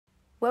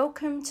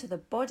Welcome to the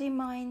Body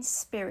Mind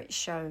Spirit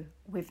Show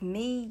with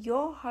me,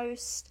 your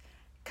host,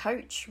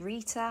 Coach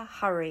Rita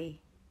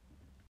Hurry.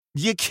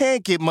 You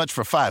can't get much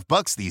for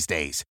 $5 these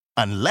days,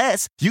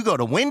 unless you go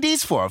to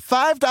Wendy's for a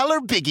 $5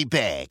 Biggie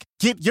Bag.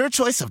 Get your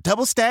choice of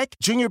double stack,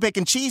 junior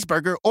bacon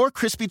cheeseburger, or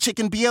crispy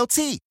chicken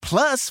BLT,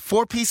 plus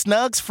 4-piece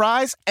nugs,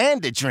 fries,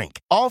 and a drink,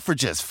 all for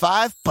just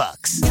 $5.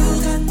 You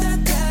got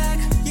that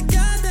bag, you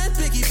got that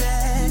Biggie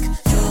Bag, you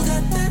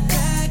got that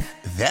bag.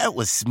 That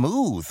was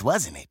smooth,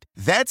 wasn't it?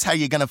 That's how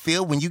you're gonna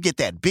feel when you get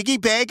that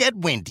Biggie Bag at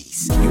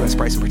Wendy's. U.S.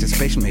 price and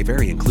participation may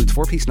vary. Includes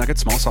 4-piece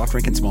nuggets, small soft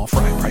drink, and small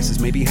fry. Prices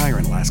may be higher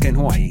in Alaska and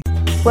Hawaii.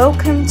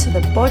 Welcome to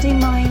the Body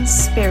Mind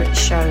Spirit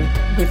Show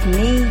with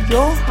me,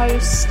 your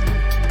host,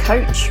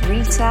 Coach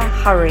Rita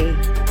Hurry.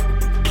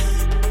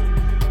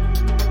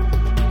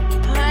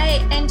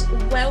 Hi, and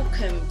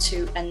welcome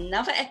to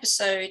another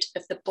episode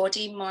of the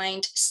Body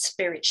Mind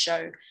Spirit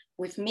Show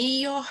with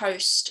me, your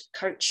host,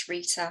 Coach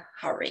Rita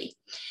Hurry.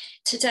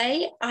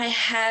 Today, I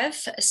have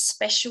a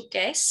special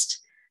guest.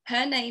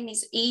 Her name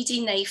is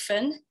Edie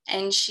Nathan,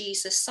 and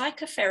she's a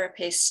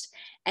psychotherapist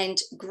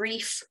and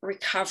grief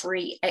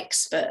recovery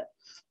expert.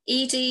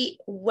 Edie,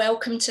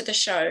 welcome to the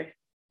show.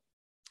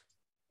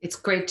 It's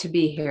great to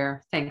be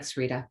here. Thanks,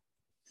 Rita.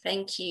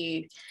 Thank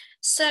you.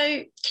 So,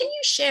 can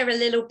you share a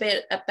little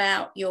bit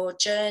about your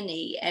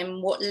journey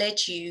and what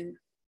led you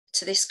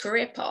to this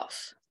career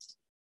path?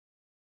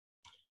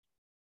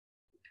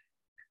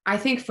 I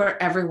think for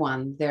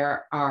everyone,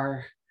 there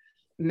are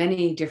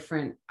many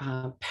different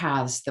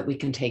paths that we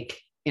can take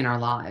in our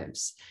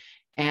lives.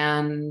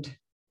 And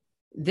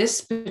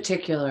this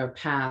particular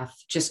path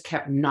just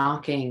kept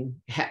knocking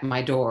at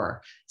my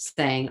door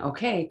saying,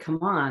 okay,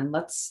 come on,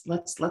 let's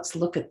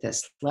look at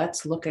this.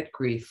 Let's look at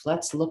grief.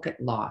 Let's look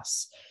at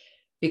loss.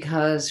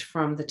 Because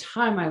from the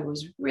time I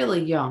was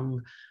really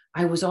young,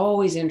 I was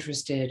always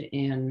interested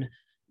in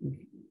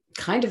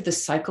kind of the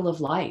cycle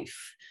of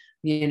life,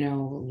 you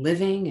know,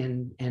 living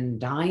and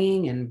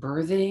dying and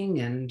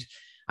birthing, and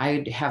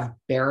I'd have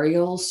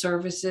burial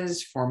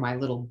services for my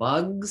little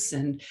bugs.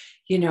 And,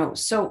 you know,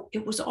 so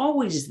it was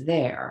always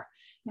there.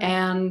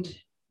 And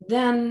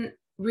then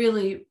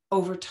really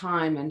over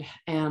time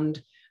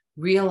and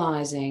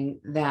realizing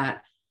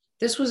that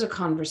this was a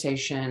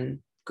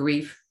conversation,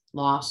 grief,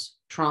 loss,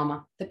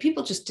 trauma, that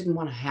people just didn't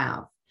want to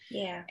have.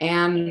 Yeah.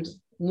 And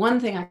one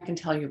thing I can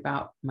tell you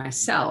about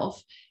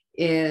myself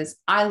is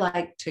I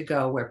like to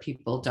go where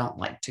people don't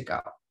like to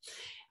go.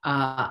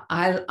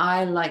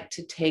 I like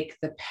to take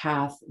the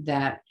path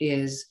that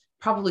is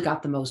probably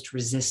got the most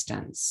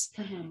resistance.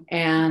 Mm-hmm.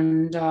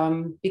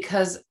 And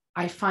because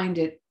I find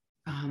it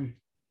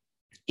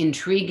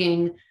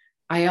intriguing,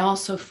 I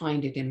also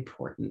find it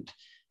important,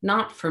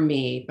 not for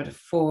me, but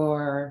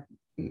for,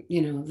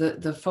 you know,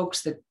 the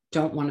folks that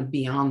don't want to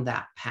be on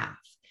that path.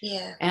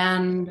 Yeah.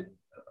 And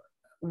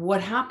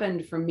what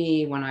happened for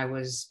me when I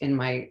was in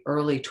my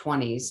early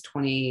 20s,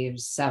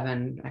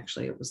 27,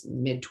 actually it was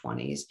mid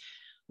 20s,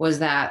 was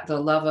that the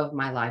love of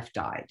my life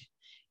died.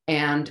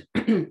 And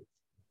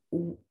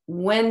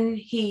when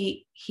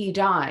he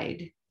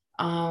died,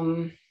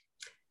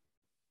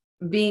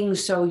 being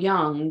so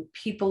young,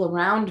 people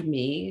around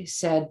me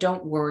said,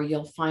 don't worry,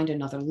 you'll find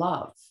another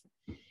love.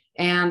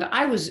 And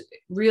I was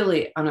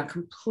really on a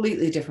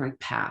completely different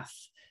path.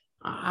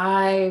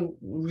 I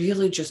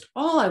really just,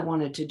 all I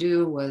wanted to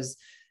do was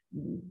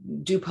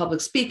do public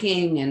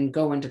speaking and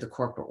go into the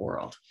corporate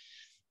world.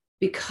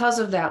 Because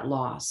of that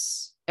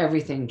loss,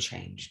 everything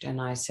changed. And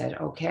I said,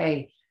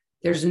 okay,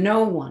 there's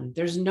no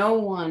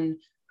one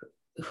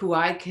who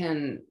I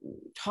can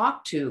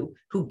talk to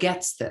who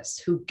gets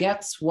this, who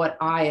gets what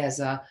I, as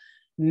a,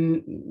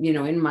 you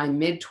know, in my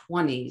mid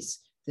 20s,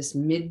 this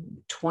mid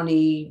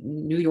 20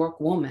 New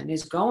York woman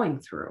is going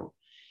through.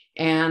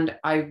 And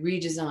I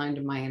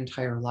redesigned my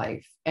entire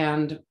life.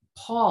 And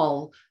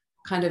Paul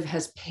kind of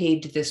has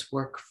paid this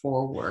work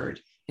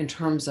forward in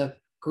terms of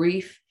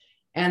grief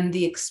and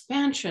the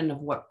expansion of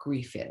what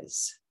grief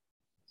is.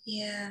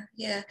 Yeah,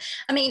 yeah.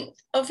 I mean,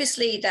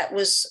 obviously that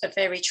was a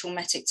very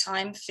traumatic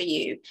time for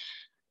you.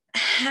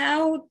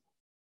 How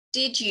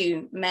did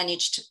you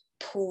manage to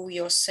pull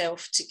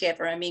yourself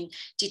together? I mean,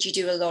 did you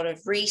do a lot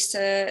of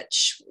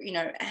research? You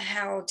know,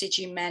 how did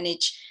you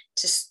manage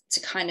to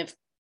kind of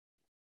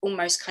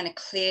almost kind of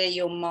clear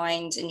your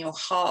mind and your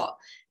heart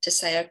to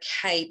say,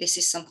 okay, this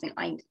is something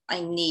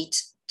I need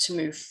to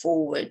move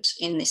forward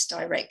in this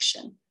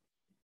direction?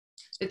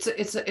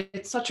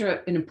 It's such an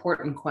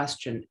important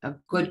question, a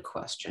good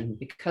question,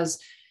 because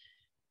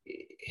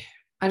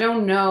I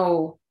don't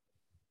know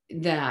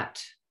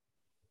that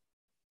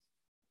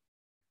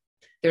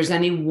there's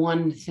any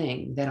one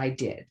thing that I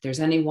did.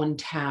 There's any one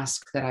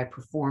task that I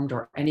performed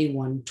or any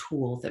one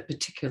tool that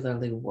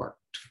particularly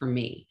worked for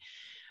me.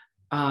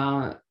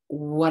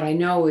 What I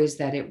know is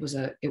that it was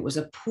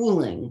a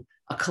pooling,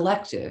 a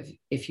collective,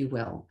 if you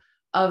will,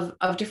 of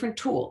different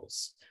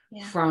tools.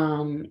 Yeah.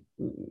 From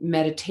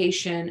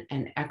meditation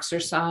and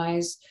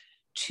exercise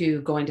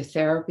to going to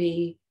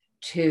therapy,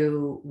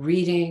 to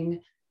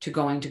reading, to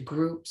going to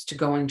groups, to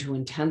going to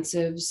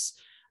intensives.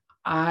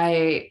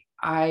 I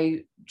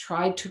I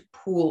tried to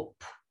pull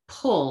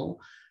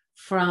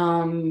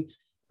from,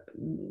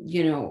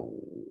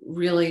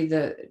 really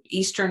the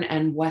Eastern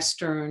and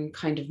Western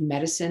kind of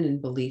medicine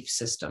and belief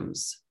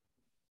systems.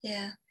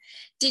 Yeah.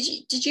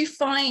 Did you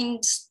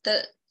find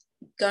that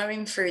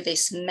going through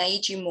this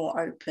made you more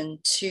open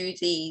to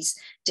these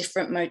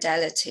different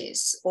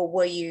modalities, or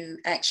were you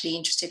actually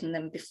interested in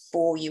them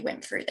before you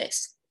went through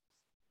this?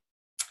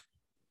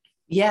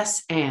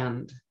 Yes,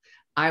 and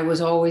I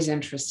was always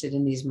interested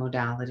in these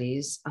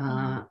modalities.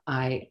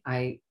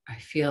 I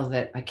feel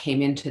that I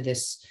came into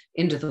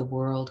the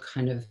world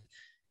kind of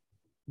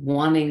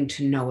wanting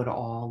to know it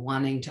all,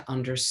 wanting to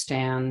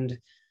understand,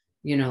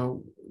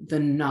 the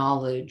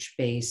knowledge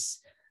base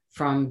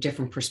from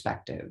different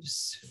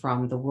perspectives,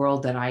 from the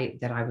world that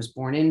I was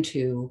born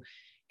into,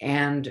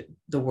 and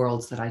the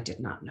worlds that I did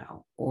not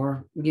know,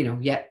 or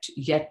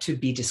yet to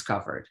be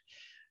discovered.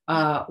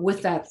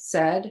 With that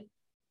said,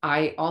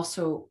 I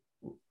also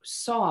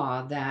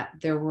saw that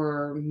there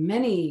were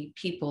many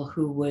people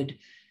who would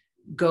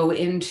go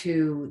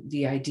into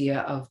the idea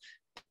of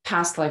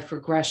past life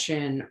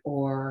regression,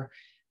 or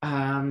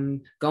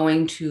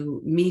going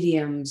to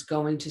mediums,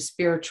 going to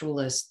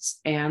spiritualists,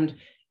 and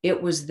it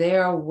was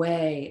their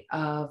way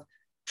of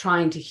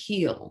trying to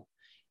heal.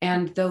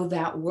 And though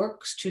that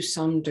works to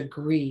some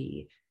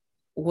degree,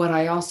 what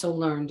I also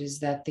learned is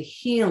that the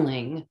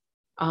healing,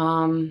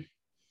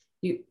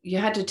 you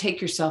had to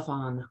take yourself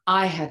on.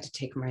 I had to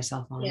take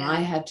myself on. Yeah.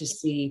 I had to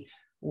see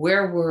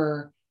where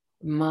were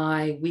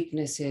my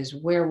weaknesses,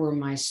 where were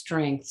my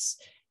strengths,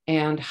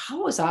 and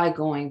how was I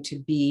going to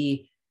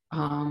be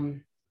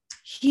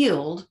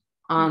healed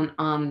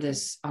on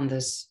this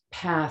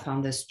path,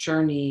 on this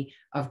journey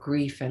of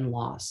grief and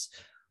loss.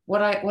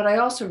 What I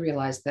also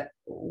realized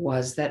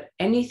was that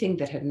anything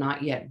that had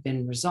not yet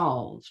been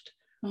resolved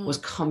was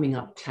coming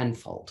up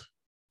tenfold,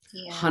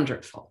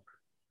 hundredfold.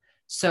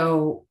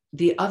 So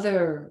the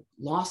other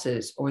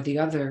losses or the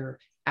other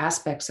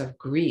aspects of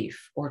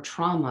grief or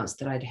traumas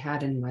that I'd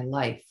had in my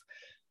life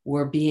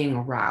were being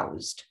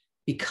aroused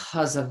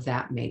because of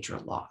that major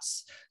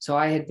loss. So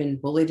I had been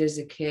bullied as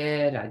a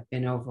kid, I'd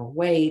been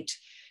overweight,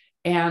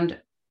 and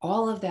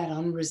all of that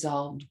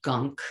unresolved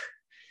gunk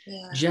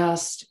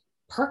just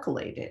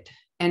percolated.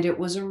 And it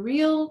was a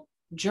real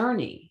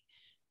journey,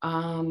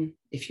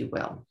 if you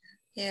will.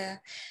 Yeah.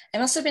 It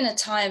must have been a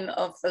time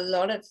of a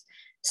lot of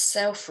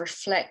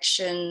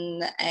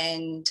self-reflection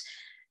and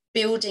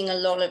building a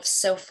lot of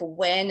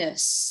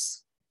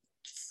self-awareness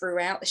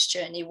throughout this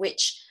journey,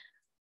 which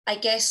I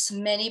guess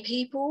many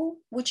people,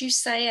 would you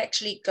say,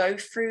 actually go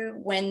through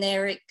when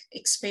they're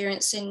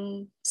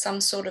experiencing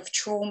some sort of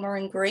trauma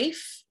and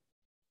grief?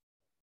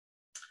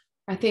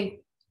 I think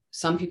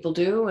some people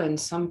do, and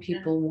some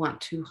people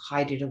want to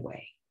hide it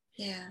away.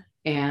 Yeah.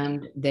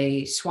 And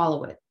they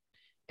swallow it.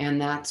 And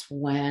that's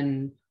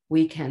when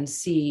we can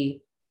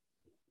see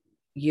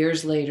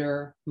years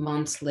later,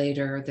 months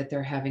later, that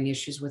they're having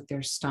issues with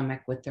their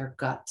stomach, with their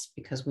guts,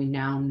 because we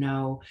now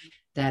know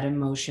that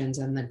emotions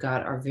and the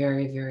gut are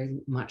very, very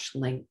much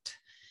linked.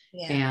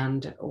 Yeah.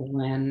 And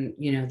when,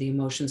 the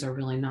emotions are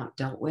really not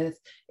dealt with,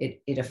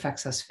 it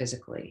affects us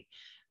physically.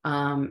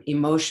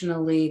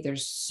 Emotionally,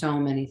 there's so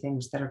many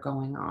things that are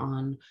going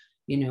on,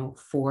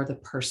 for the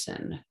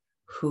person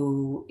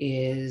who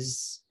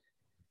is,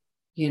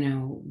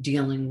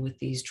 dealing with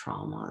these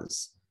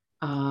traumas.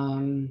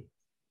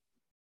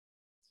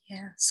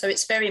 Yeah. So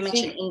it's very much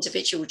an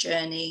individual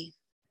journey.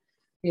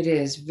 It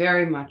is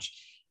very much,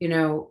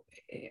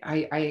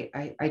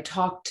 I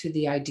talk to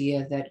the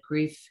idea that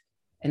grief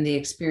and the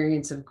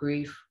experience of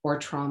grief or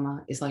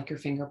trauma is like your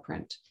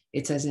fingerprint.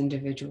 It's as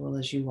individual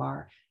as you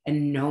are,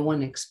 and no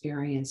one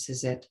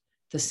experiences it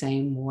the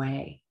same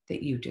way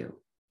that you do.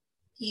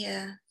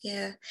 Yeah,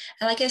 yeah.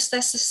 And I guess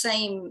that's the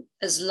same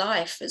as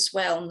life as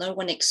well. No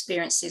one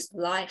experiences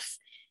life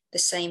the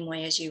same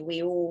way as you.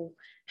 We all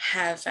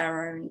have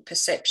our own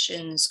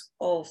perceptions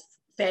of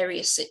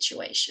various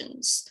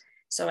situations.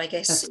 So I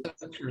guess, that's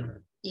so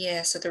true.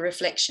 Yeah, so the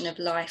reflection of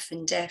life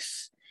and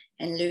death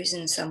and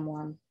losing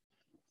someone.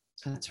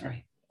 That's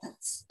right.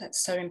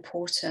 That's so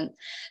important.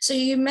 So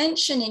you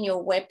mentioned in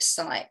your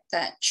website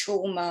that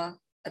trauma,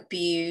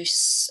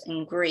 abuse,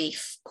 and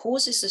grief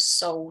causes the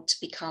soul to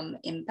become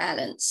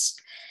imbalanced.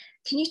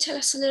 Can you tell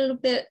us a little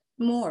bit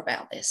more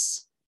about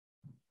this?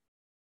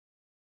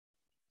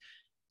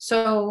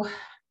 So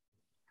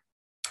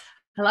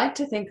I like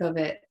to think of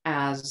it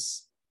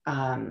as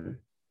the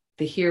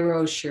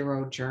Hero's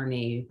Shiro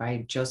Journey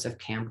by Joseph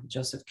Campbell.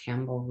 Joseph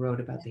Campbell wrote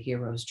about the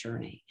hero's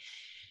journey.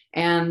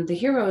 And the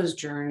hero's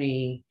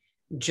journey,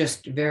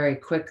 just very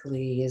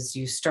quickly, is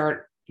you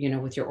start,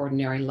 with your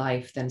ordinary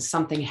life, then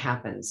something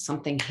happens,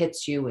 something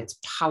hits you, it's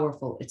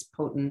powerful, it's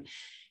potent.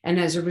 And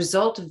as a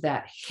result of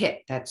that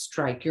hit, that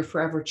strike, you're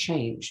forever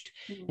changed.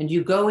 And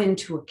you go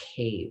into a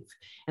cave.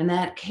 And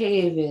that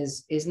cave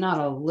is not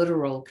a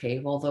literal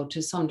cave, although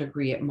to some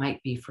degree it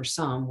might be for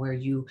some, where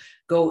you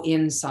go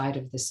inside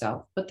of the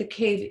self. But the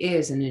cave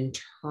is an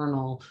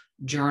internal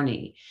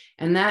journey.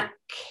 And that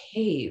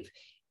cave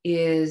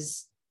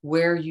is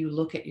where you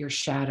look at your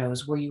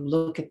shadows, where you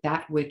look at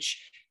that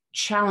which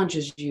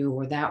challenges you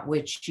or that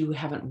which you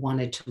haven't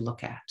wanted to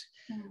look at.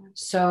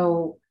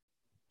 So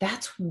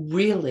that's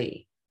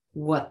really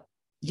what,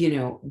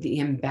 the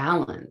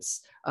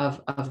imbalance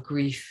of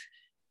grief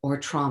or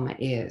trauma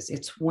is.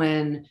 It's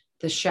when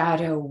the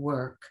shadow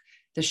work,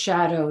 the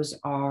shadows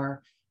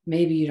are,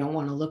 maybe you don't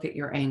want to look at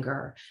your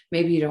anger.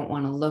 Maybe you don't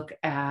want to look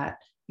at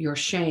your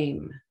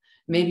shame.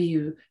 Maybe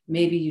you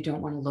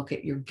don't want to look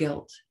at your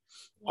guilt.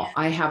 Yeah.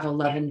 I have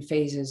 11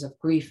 phases of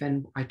grief,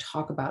 and I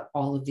talk about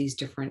all of these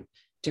different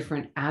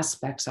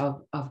aspects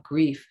of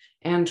grief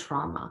and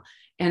trauma.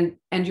 And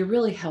you're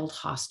really held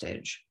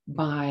hostage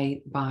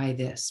by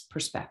this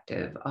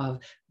perspective of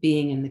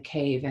being in the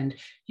cave. And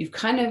you've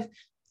kind of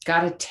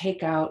got to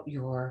take out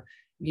your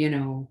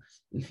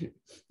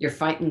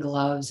fighting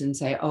gloves and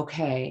say,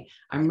 okay,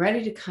 I'm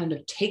ready to kind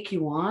of take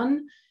you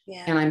on,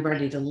 and I'm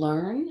ready to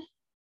learn,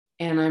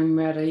 and I'm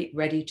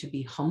ready to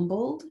be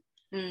humbled,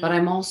 but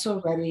I'm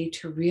also ready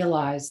to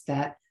realize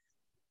that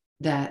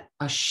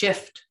a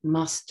shift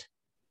must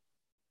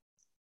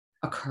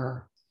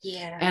occur.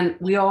 Yeah. And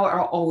we all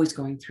are always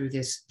going through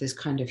this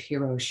kind of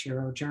hero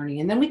shiro journey.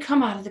 And then we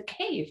come out of the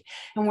cave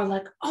and we're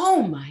like,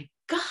 oh my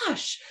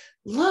gosh,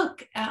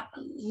 look at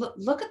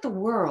the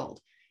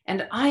world.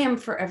 And I am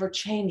forever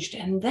changed.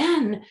 And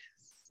then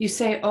you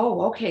say,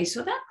 oh, okay,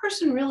 so that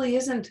person really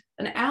isn't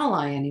an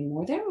ally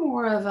anymore. They're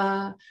more of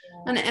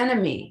an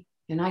enemy.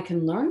 And I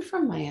can learn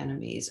from my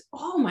enemies.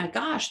 Oh my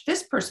gosh,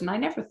 this person, I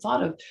never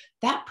thought of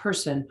that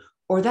person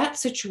or that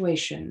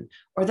situation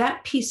or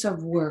that piece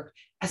of work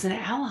as an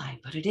ally,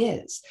 but it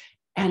is.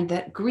 And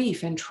that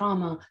grief and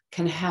trauma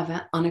can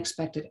have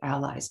unexpected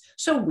allies.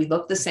 So we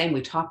look the same,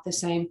 we talk the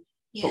same,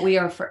 but we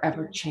are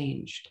forever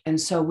changed. And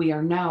so we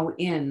are now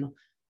in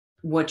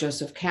what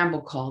Joseph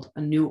Campbell called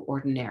a new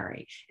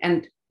ordinary.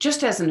 And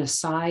just as an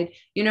aside,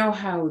 you know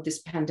how this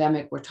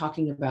pandemic we're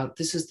talking about,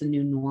 this is the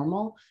new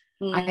normal.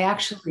 I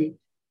actually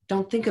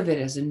don't think of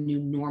it as a new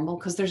normal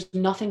because there's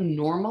nothing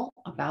normal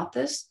about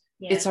this.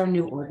 It's our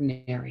new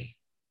ordinary.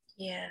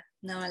 Yeah,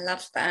 no, I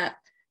love that.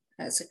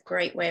 That's a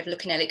great way of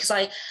looking at it,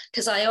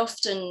 because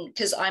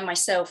I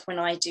myself, when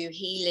I do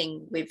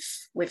healing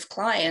with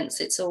clients,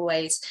 it's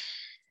always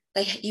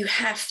you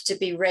have to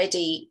be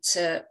ready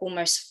to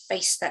almost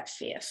face that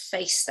fear,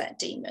 face that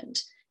demon.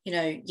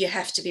 You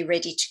have to be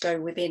ready to go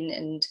within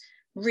and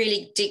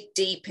really dig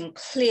deep and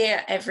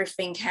clear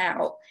everything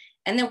out.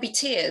 And there'll be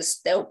tears,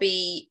 there'll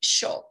be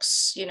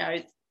shocks,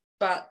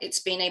 but it's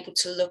being able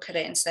to look at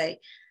it and say,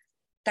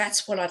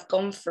 that's what I've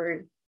gone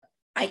through.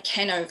 I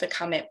can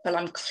overcome it, but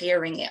I'm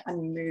clearing it.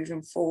 I'm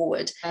moving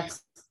forward.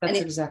 That's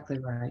exactly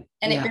right.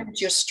 And it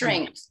builds your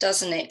strength,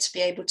 doesn't it? To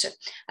be able to,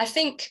 I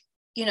think,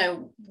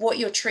 what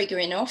you're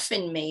triggering off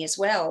in me as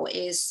well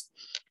is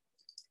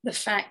the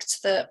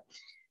fact that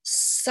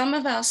some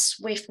of us,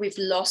 if we've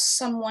lost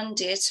someone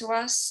dear to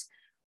us,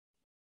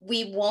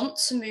 we want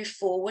to move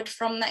forward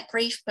from that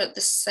grief, but at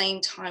the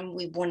same time,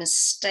 we want to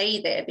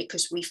stay there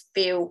because we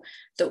feel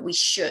that we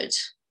should.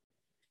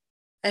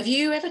 Have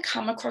you ever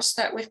come across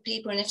that with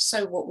people? And if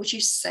so, what would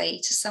you say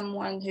to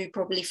someone who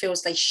probably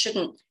feels they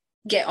shouldn't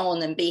get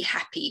on and be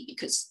happy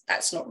because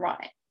that's not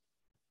right?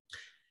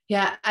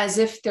 Yeah, as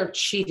if they're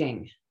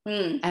cheating.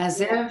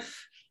 As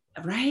if,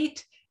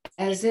 right?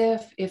 As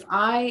if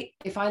I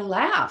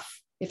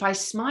laugh, if I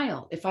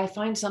smile, if I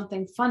find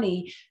something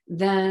funny,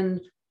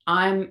 then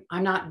I'm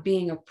not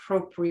being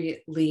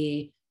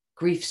appropriately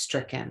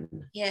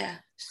grief-stricken. Yeah.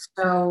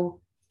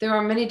 So there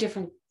are many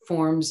different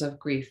forms of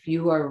grief.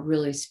 You are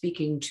really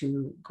speaking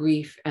to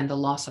grief and the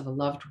loss of a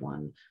loved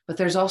one, but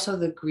there's also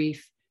the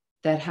grief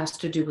that has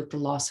to do with the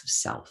loss of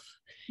self.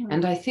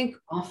 And I think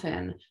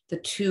often the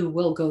two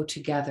will go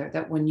together,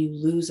 that when you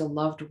lose a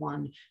loved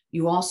one,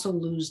 you also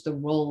lose the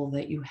role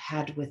that you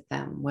had with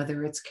them,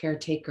 whether it's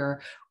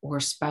caretaker or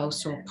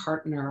spouse or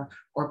partner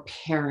or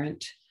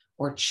parent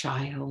or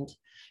child.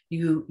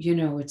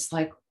 It's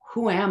like,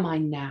 who am I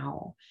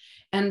now?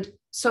 And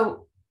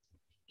so,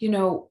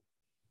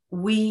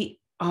 we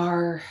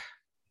are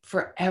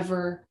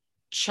forever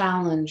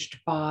challenged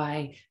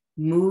by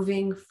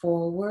moving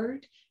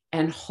forward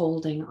and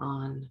holding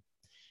on.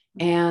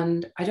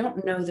 And I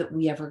don't know that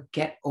we ever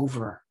get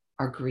over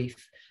our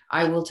grief.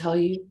 I will tell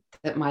you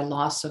that my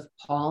loss of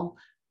Paul,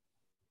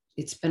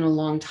 it's been a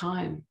long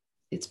time.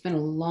 It's been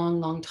a long,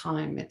 long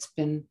time. It's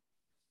been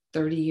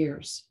 30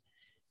 years.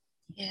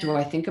 Yeah. Do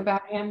I think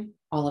about him?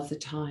 All of the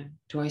time.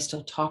 Do I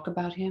still talk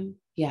about him?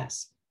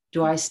 Yes.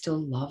 Do I still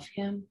love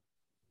him?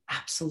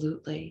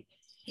 Absolutely.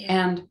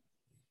 Yeah. And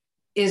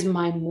is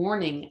my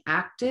mourning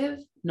active?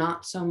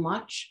 Not so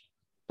much.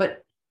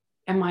 But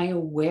am I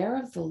aware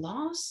of the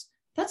loss?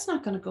 That's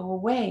not going to go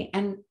away.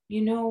 And,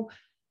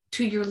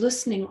 to your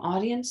listening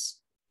audience,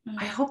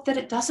 I hope that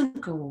it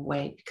doesn't go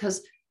away,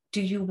 because do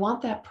you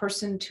want that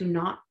person to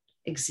not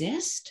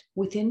exist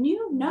within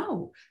you?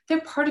 No,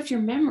 they're part of your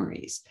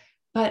memories.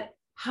 But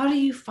how do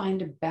you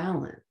find a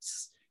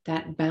balance,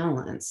 that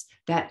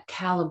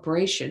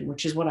calibration,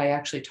 which is what I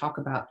actually talk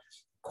about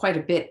quite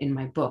a bit in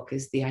my book,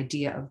 is the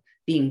idea of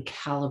being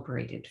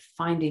calibrated,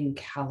 finding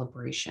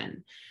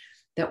calibration,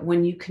 that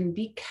when you can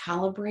be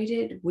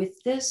calibrated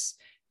with this,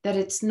 that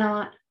it's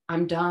not,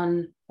 I'm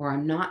done or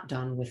I'm not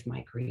done with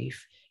my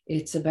grief.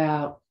 It's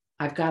about,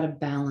 I've got a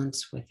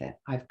balance with it.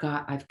 I've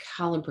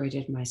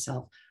calibrated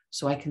myself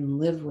so I can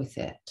live with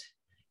it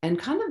and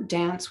kind of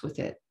dance with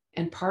it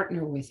and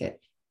partner with it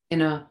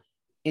in a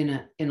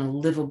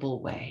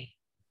livable way.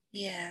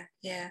 Yeah,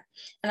 yeah.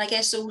 And I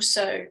guess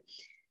also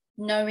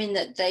knowing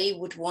that they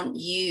would want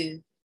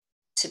you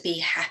to be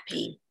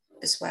happy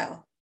as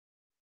well.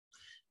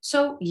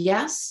 So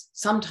yes,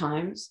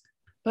 sometimes,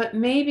 but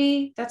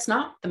maybe that's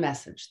not the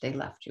message they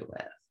left you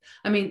with.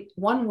 I mean,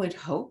 one would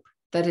hope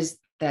that is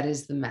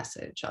the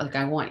message. Like,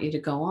 I want you to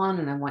go on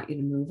and I want you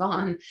to move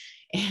on.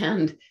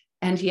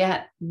 And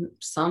yet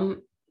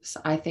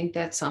I think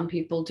that some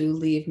people do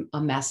leave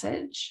a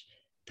message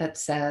that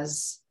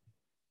says,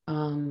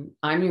 I'm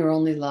your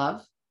only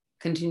love,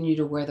 continue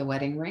to wear the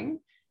wedding ring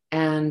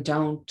and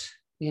don't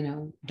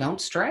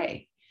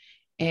stray.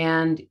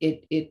 And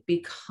it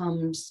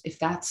becomes, if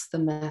that's the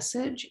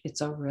message,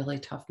 it's a really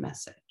tough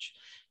message.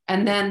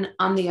 And then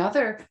on the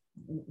other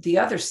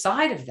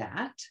side of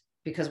that,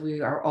 because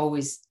we are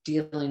always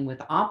dealing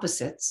with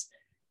opposites,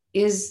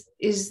 is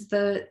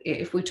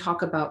if we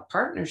talk about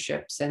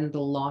partnerships and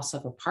the loss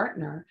of a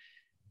partner,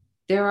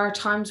 there are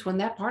times when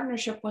that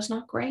partnership was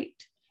not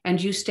great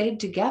and you stayed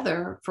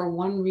together for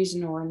one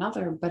reason or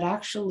another, but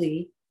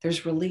actually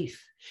there's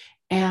relief.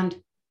 And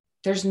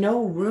there's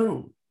no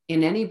room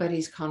in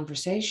anybody's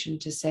conversation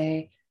to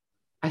say,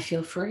 I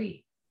feel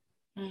free.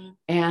 Mm.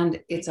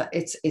 And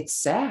it's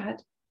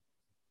sad,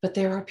 but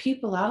there are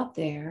people out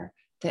there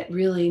that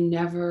really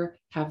never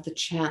have the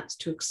chance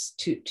to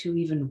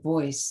even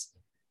voice,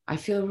 I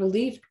feel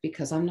relieved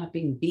because I'm not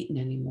being beaten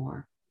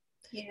anymore.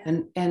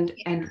 Yeah.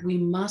 And we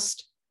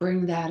must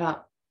bring that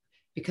up,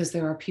 because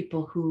there are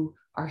people who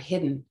are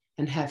hidden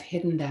and have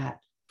hidden that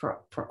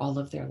for all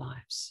of their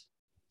lives.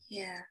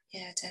 Yeah,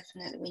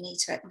 definitely. We need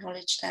to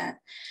acknowledge that.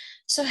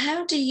 So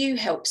how do you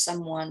help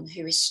someone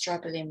who is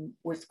struggling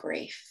with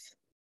grief?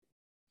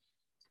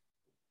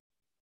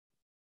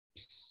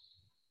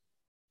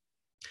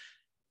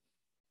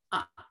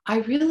 I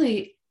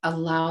really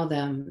allow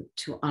them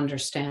to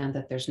understand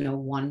that there's no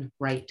one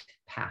right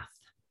path.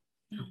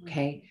 Mm-hmm.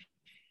 Okay.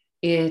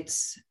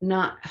 It's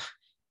not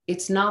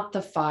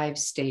the 5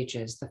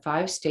 stages. The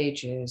 5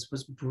 stages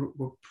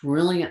were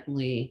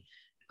brilliantly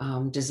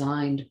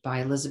designed by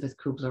Elizabeth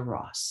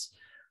Kubler-Ross,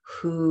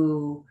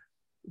 who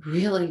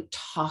really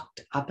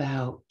talked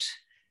about,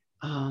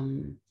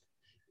 the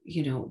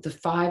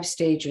 5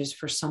 stages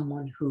for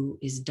someone who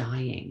is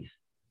dying.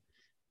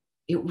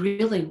 They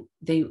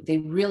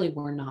really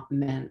were not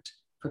meant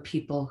for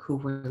people who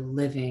were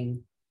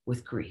living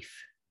with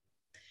grief.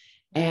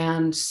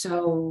 And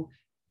so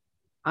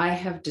I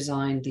have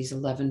designed these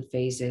 11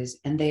 phases,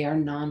 and they are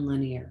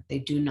nonlinear. They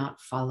do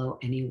not follow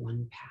any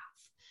one path.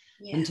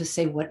 Yeah. And to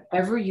say,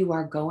 whatever you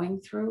are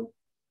going through,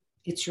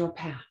 it's your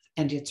path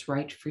and it's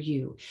right for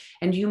you.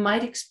 And you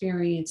might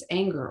experience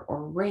anger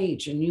or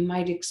rage, and you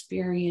might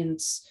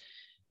experience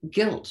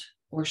guilt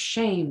or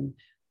shame,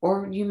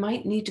 or you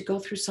might need to go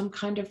through some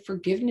kind of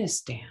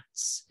forgiveness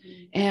dance.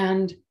 Mm.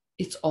 And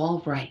it's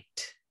all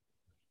right.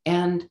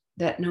 And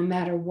that no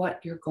matter what,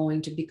 you're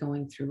going to be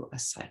going through a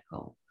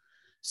cycle.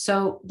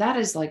 So that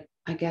is, like,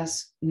 I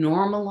guess,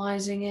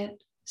 normalizing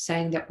it,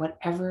 saying that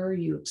whatever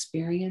you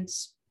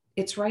experience,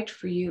 it's right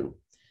for you.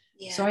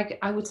 Yeah. So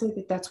I would say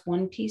that that's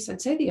one piece.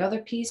 I'd say the other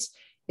piece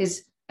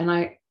is, and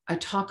I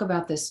talk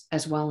about this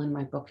as well in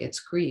my book, It's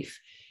Grief,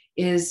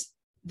 is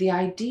the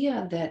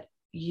idea that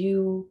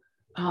you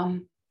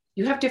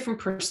have different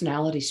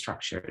personality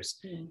structures.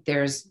 Mm.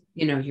 There's,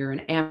 you're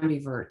an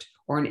ambivert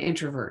or an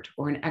introvert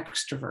or an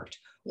extrovert.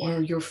 Yeah.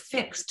 Or you're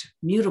fixed,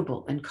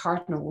 mutable, and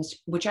cardinal,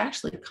 which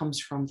actually comes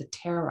from the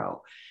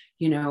tarot,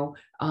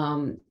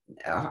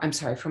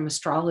 from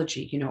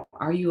astrology.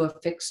 Are you a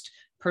fixed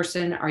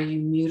person? Are you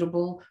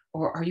mutable,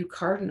 or are you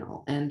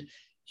cardinal? And,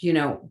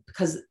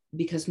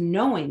 because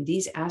knowing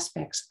these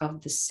aspects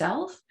of the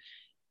self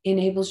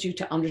enables you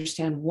to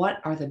understand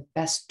what are the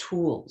best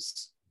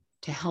tools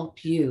to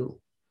help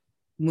you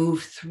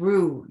move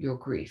through your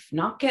grief,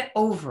 not get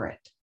over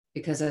it.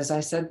 Because as I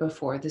said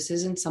before, this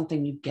isn't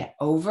something you get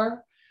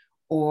over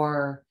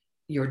or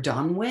you're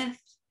done with.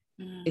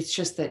 Mm. It's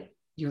just that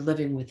you're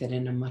living with it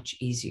in a much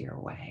easier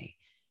way.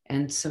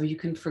 And so you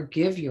can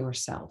forgive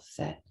yourself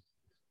that,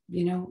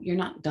 you're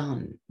not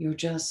done. You're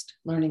just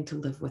learning to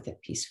live with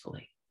it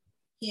peacefully.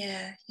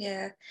 Yeah.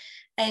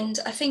 And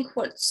I think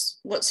what's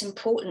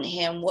important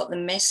here, and what the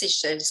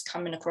message that is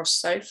coming across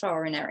so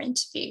far in our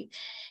interview,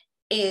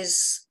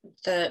 is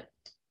that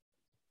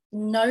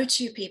no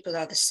 2 people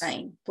are the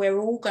same. We're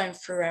all going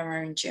through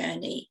our own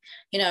journey.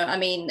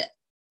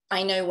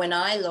 I know when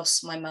I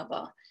lost my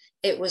mother,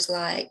 it was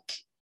like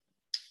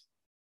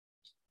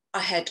I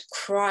had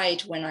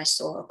cried when I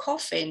saw her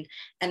coffin,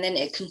 and then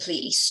it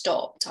completely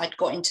stopped. I'd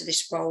got into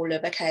this role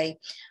of, okay,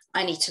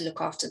 I need to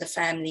look after the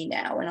family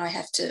now, and I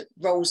have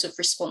roles of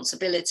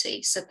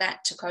responsibility. So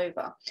that took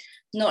over.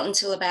 Not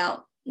until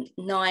about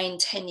 9,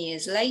 10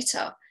 years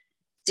later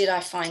did I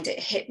find it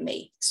hit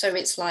me. So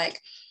it's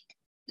like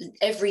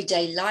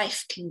everyday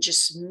life can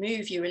just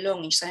move you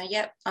along. You say,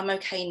 yep, I'm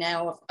okay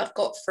now. I've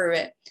got through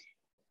it.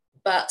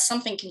 But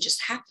something can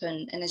just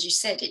happen. And as you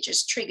said, it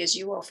just triggers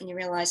you off and you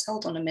realize,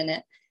 hold on a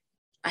minute,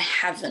 I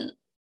haven't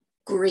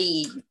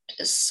grieved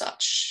as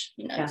such,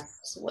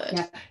 that's the word.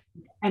 Yeah.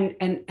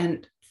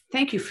 And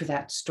thank you for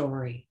that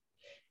story.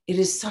 It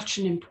is such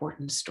an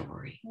important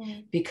story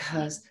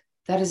because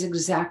that is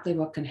exactly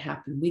what can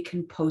happen. We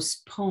can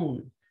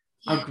postpone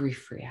our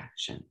grief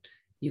reaction.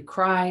 You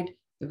cried.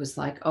 It was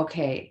like,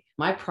 okay,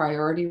 my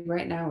priority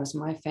right now is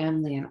my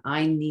family, and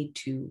I need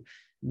to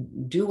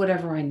do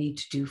whatever I need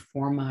to do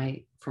for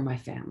my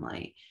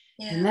family.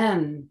 Yeah. And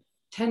then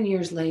 10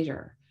 years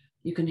later,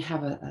 you can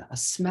have a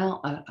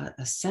smell,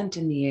 a scent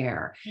in the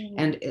air,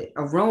 and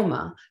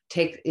aroma.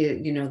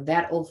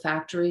 That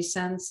olfactory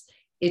sense.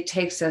 It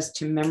takes us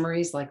to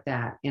memories like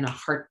that in a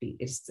heartbeat.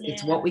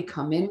 It's what we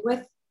come in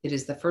with. It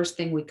is the first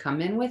thing we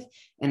come in with,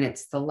 and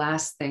it's the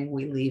last thing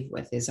we leave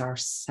with is our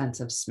sense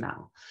of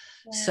smell.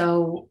 Yeah.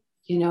 So,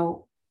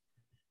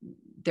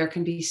 there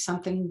can be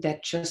something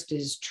that just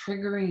is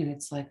triggering, and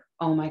it's like,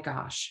 oh my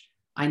gosh,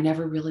 I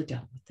never really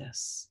dealt with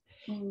this.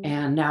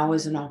 And now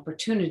is an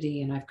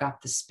opportunity, and I've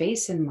got the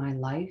space in my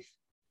life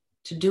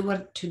to do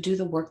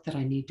the work that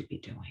I need to be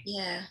doing.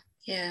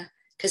 Yeah.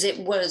 Because it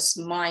was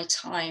my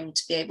time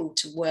to be able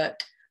to work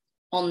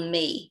on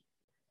me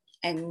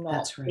and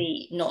not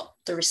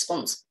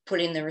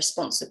putting the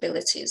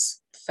responsibilities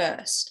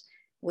first,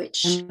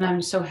 and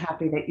I'm so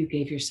happy that you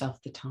gave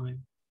yourself the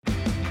time.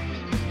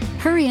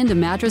 Hurry into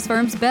Mattress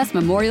Firm's best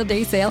Memorial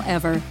Day sale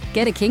ever.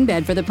 Get a king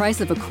bed for the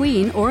price of a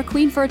queen or a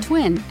queen for a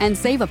twin and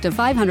save up to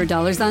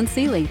 $500 on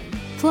Sealy.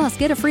 Plus,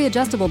 get a free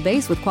adjustable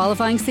base with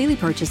qualifying Sealy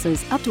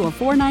purchases up to a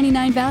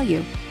 $499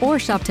 value. Or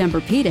shop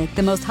Tempur-Pedic,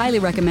 the most highly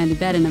recommended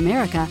bed in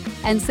America,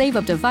 and save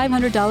up to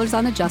 $500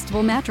 on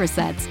adjustable mattress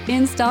sets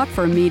in stock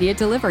for immediate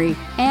delivery.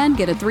 And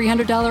get a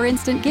 $300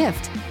 instant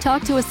gift.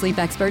 Talk to a sleep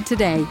expert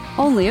today,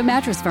 only at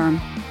Mattress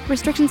Firm.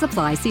 Restrictions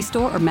apply. See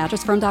store or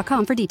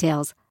mattressfirm.com for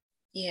details.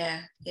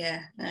 Yeah.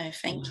 No,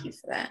 thank you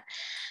for that.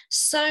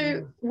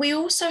 So we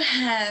also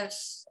have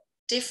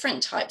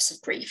different types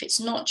of grief. It's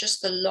not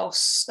just the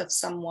loss of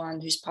someone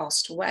who's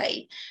passed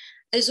away.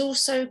 There's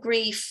also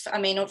grief. I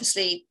mean,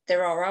 obviously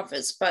there are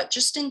others, but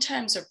just in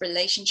terms of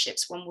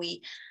relationships, when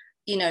we,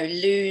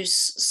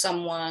 lose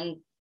someone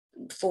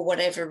for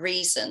whatever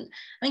reason.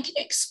 I mean, can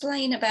you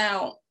explain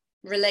about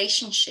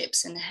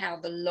relationships and how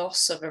the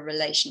loss of a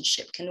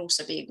relationship can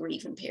also be a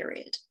grieving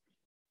period?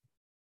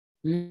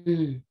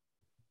 When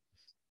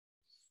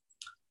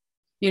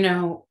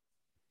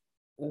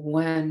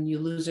you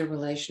lose a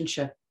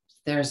relationship,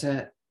 there's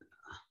a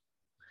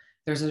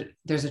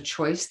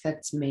choice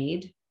that's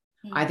made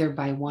either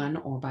by one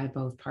or by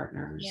both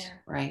partners,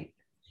 right?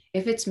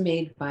 If it's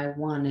made by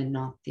one and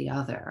not the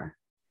other,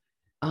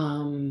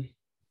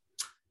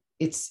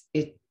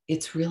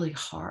 it's really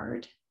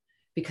hard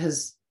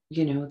because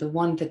the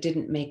one that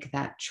didn't make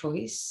that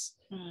choice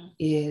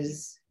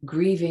is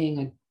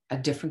grieving a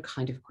different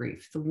kind of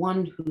grief. The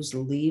one who's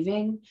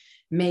leaving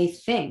may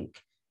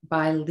think,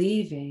 by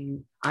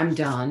leaving, I'm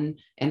done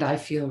and I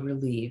feel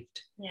relieved.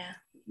 Yeah.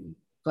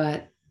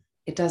 But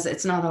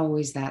it's not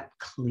always that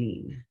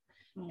clean.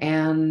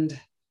 And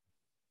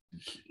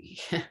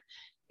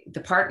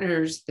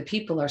the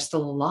people are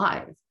still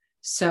alive.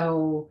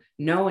 So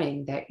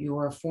knowing that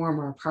your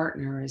former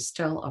partner is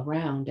still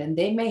around and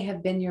they may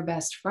have been your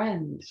best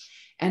friend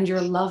and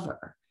your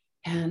lover.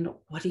 And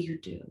what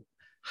do?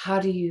 How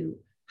do you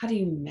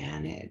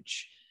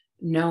manage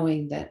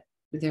knowing that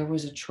there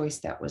was a choice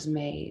that was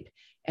made?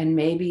 And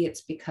maybe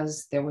it's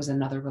because there was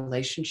another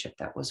relationship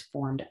that was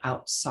formed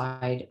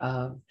outside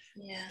of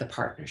the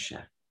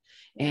partnership.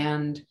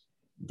 And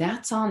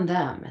that's on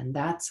them. And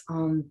that's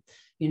on,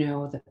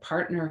 the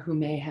partner who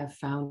may have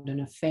found an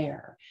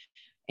affair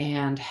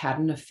and had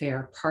an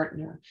affair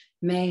partner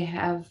may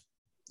have,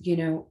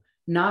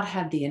 not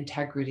had the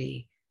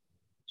integrity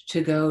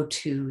to go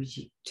to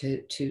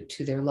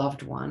their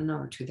loved one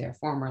or to their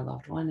former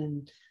loved one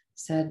and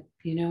said,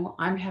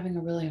 I'm having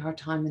a really hard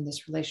time in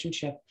this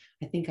relationship.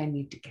 I think I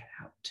need to get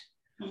out.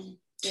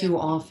 Too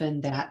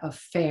often that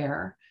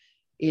affair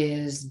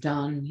is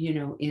done,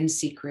 in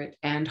secret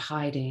and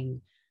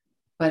hiding,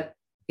 but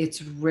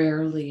it's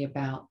rarely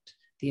about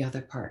the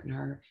other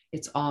partner.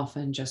 It's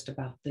often just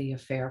about the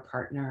affair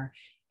partner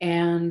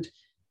and,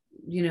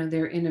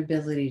 their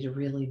inability to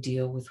really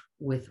deal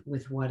with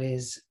what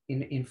is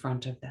in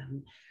front of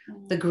them.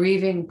 The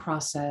grieving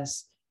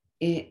process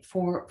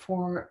for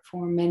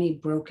many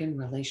broken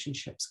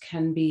relationships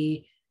can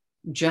be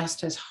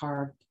just as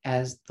hard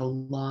as the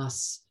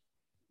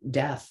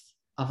death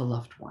of a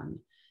loved one,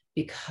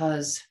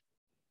 because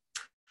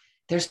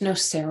there's no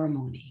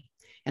ceremony.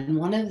 And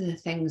one of the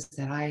things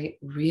that I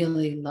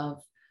really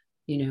love,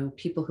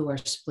 people who are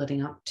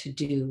splitting up to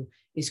do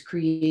is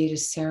create a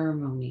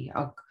ceremony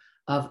of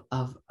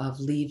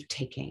leave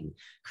taking,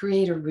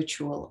 create a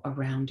ritual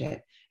around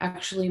it,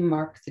 actually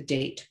mark the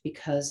date,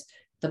 because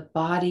the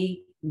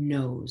body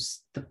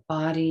knows, the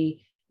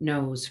body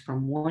knows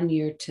from one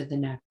year to the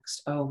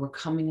next, oh, we're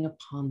coming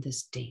upon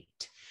this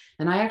date.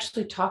 And I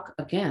actually talk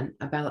again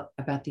about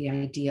the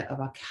idea of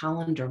a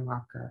calendar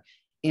marker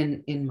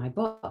in my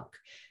book,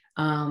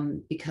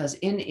 because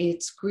in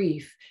its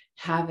grief,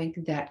 having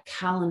that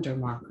calendar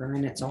marker,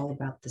 and it's all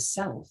about the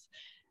self,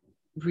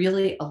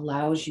 really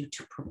allows you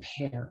to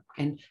prepare,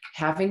 and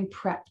having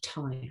prep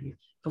time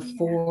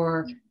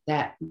before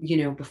that,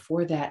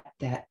 before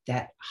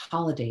that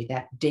holiday,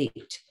 that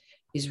date,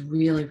 is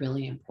really,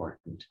 really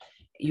important.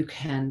 You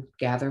can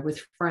gather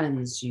with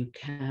friends. You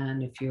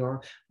can, if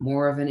you're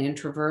more of an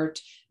introvert,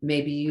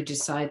 maybe you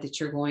decide that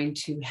you're going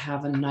to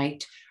have a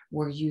night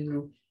where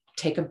you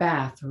take a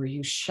bath, or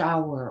you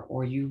shower,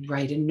 or you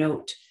write a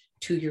note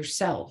to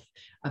yourself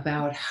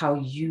about how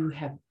you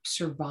have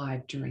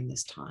survived during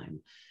this time.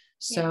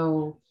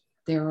 So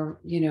there are,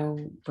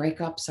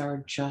 breakups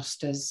are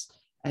just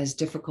as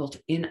difficult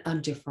in a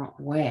different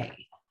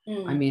way.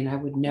 I mean, I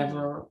would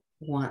never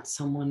want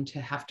someone to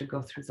have to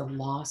go through the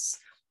loss,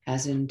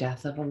 as in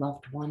death of a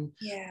loved one.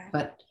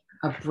 But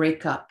a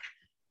breakup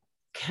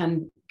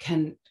can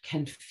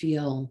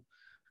feel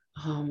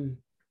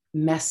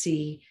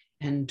messy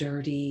and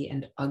dirty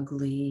and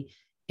ugly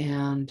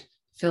and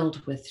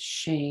filled with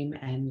shame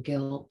and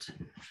guilt,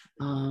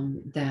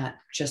 that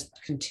just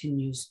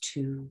continues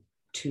to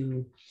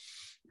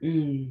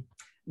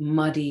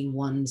muddy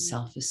one's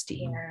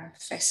self-esteem.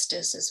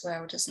 Festers as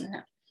well, doesn't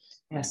it?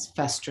 Yes,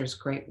 festers,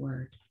 great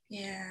word.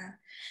 Yeah.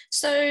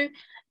 So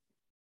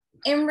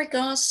in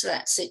regards to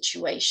that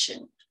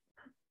situation,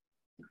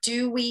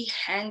 do we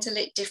handle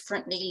it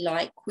differently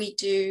like we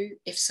do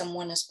if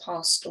someone has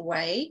passed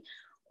away?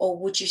 Or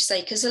would you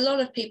say, because a lot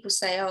of people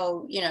say,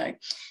 oh,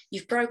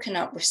 you've broken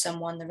up with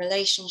someone, the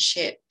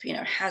relationship,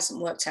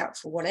 hasn't worked out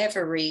for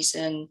whatever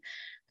reason,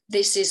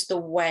 this is the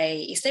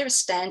way. Is there a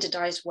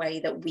standardized way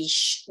that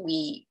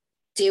we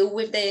deal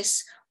with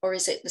this? Or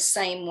is it the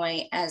same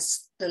way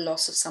as the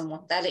loss of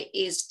someone, that it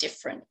is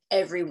different?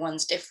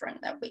 Everyone's different,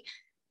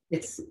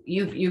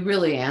 you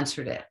really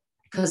answered it,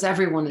 because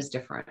everyone is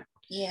different.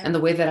 Yeah. And the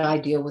way that I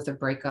deal with a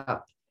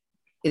breakup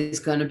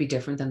is going to be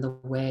different than the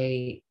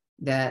way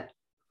that,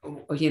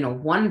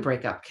 one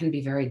breakup can be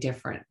very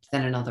different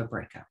than another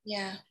breakup.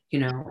 Yeah.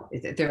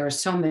 There are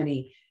so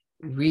many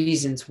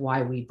reasons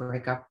why we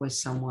break up with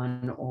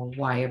someone, or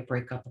why a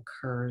breakup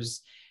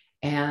occurs.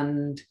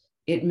 And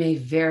it may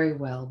very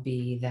well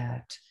be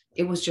that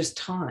it was just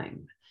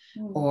time,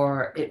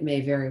 or it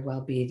may very well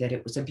be that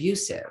it was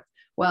abusive.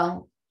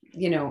 Well,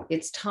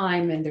 it's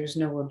time and there's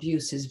no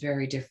abuse is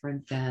very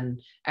different than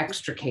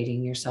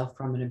extricating yourself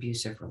from an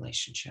abusive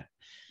relationship.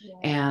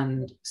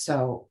 And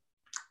so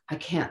I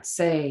can't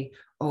say,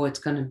 oh, it's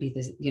going to be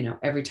this,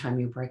 every time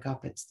you break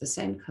up, it's the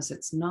same, because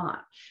it's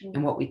not.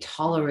 And what we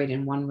tolerate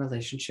in one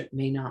relationship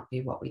may not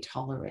be what we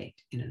tolerate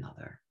in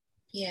another.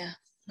 Yeah,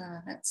 no,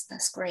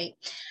 that's great.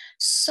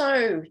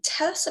 So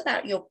tell us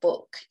about your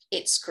book,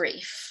 It's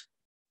Grief.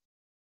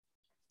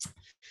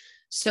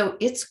 So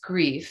It's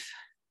Grief.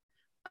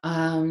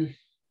 It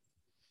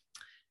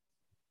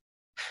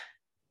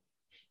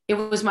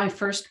was my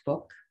first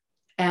book,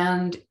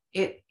 and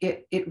it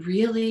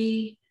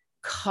really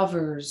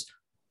covers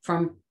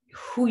from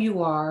who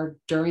you are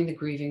during the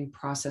grieving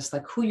process,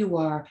 like who you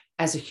are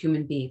as a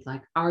human being.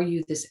 Like, are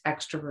you this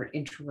extrovert,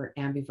 introvert,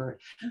 ambivert?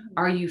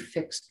 Are you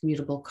fixed,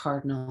 mutable,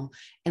 cardinal?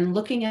 And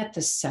looking at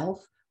the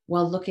self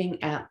while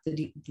looking at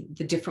the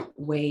different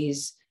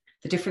ways,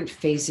 the different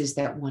phases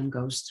that one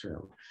goes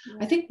through.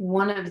 I think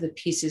one of the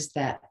pieces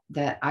that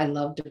I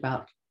loved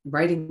about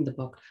writing the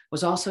book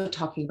was also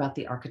talking about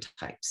the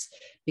archetypes,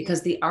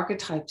 because the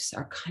archetypes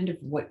are kind of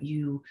what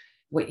you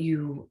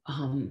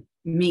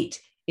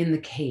meet in the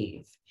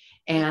cave.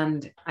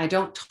 And I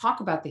don't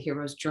talk about the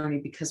hero's journey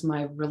because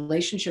my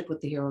relationship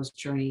with the hero's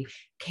journey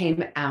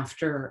came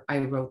after I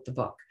wrote the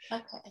book.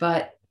 Okay.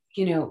 But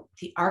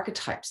the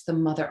archetypes, the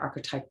mother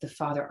archetype, the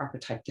father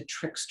archetype, the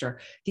trickster,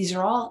 these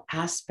are all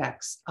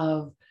aspects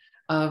of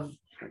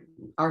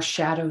our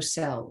shadow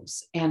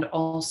selves, and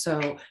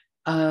also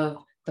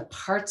of the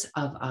parts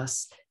of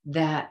us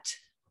that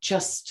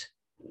just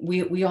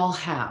we all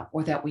have,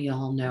 or that we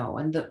all know.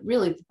 And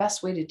really the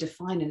best way to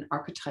define an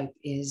archetype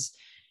is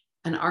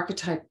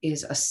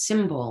a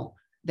symbol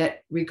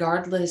that,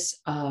 regardless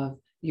of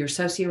your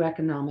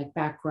socioeconomic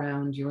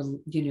background,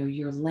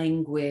 your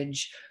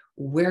language,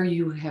 where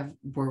you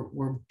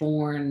were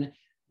born,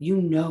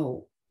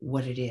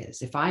 what it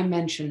is. If I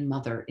mention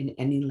mother in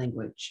any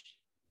language,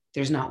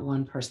 there's not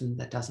one person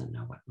that doesn't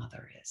know what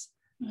mother is,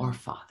 or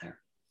father.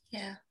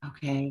 Yeah.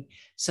 Okay.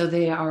 So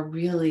they are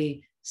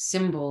really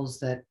symbols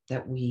that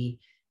we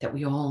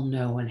all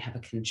know and have a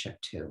kinship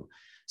to.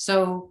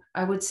 So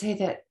I would say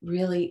that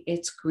really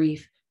It's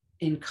Grief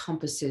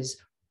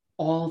encompasses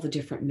all the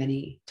different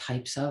many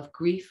types of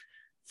grief,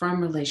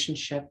 from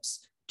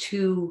relationships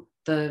to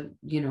the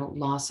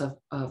loss of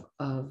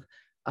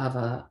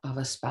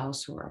a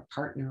spouse or a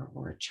partner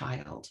or a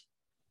child.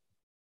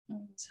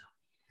 So.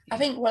 I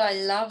think what I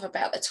love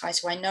about the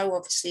title, I know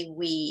obviously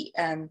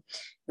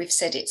we've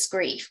said it's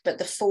grief, but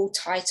the full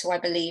title, I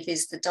believe,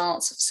 is The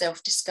Dance of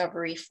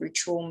Self-Discovery Through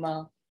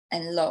Trauma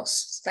and Loss.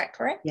 Is that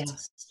correct?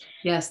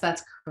 Yes,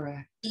 that's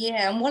correct.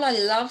 Yeah, and what I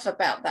love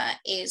about that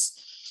is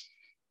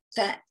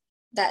that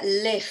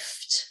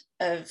lift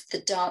of the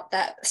dance,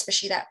 that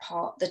especially that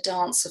part, the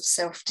dance of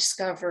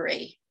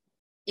self-discovery.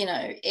 You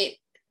know, it,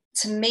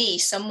 to me,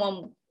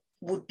 someone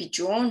would be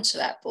drawn to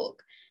that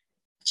book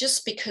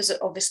just because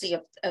obviously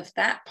of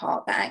that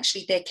part, that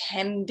actually there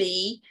can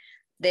be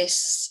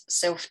this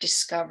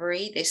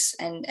self-discovery, this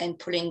and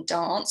pulling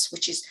dance,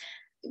 which is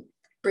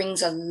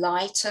brings a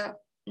lighter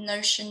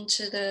notion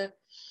to the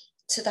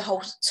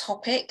whole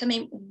topic. I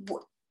mean,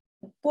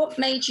 what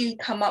made you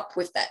come up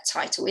with that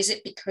title? Is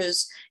it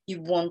because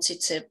you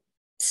wanted to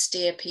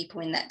steer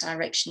people in that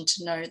direction,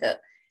 to know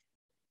that,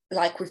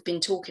 like we've been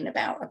talking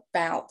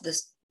about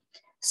this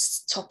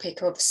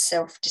topic of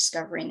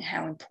self-discovery and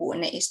how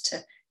important it is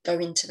to go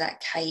into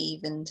that cave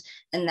and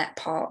that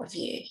part of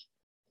you?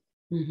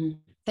 Mm-hmm.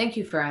 Thank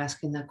you for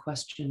asking that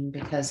question,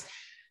 because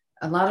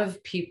a lot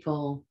of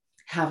people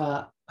have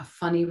a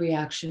funny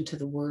reaction to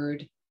the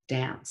word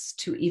dance,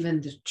 to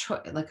even the choice,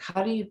 like,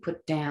 how do you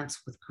put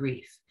dance with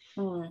grief?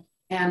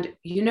 And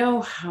you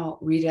know how,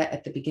 Rita,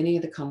 at the beginning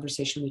of the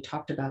conversation, we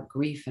talked about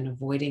grief and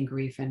avoiding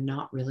grief and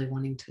not really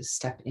wanting to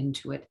step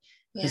into it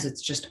because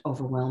it's just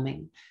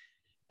overwhelming.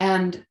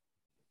 And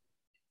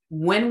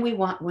when we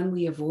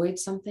avoid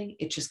something,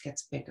 it just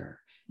gets bigger.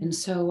 And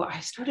so I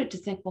started to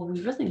think, well,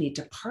 we really need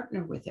to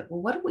partner with it.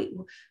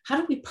 Well, how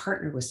do we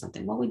partner with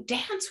something? Well, we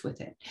dance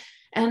with it.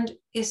 And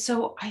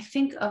so I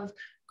think of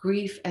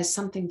grief as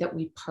something that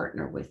we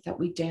partner with, that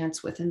we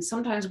dance with. And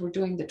sometimes we're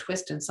doing the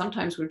twist, and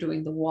sometimes we're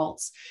doing the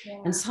waltz.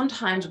 And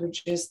sometimes we're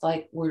just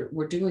like,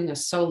 we're doing a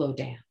solo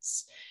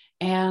dance.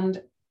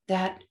 And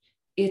that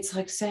it's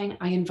like saying,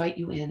 I invite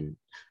you in.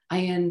 I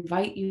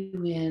invite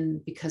you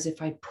in, because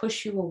if I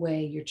push you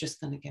away, you're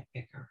just going to get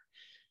bigger.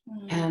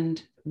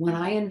 And when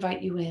I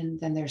invite you in,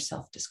 then there's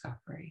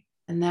self-discovery.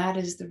 And that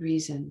is the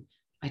reason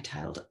I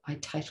titled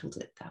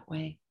it that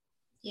way.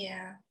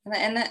 Yeah,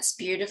 and that's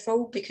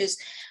beautiful, because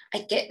I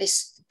get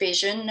this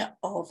vision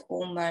of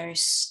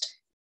almost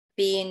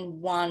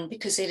being one,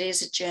 because it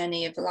is a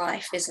journey of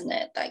life, isn't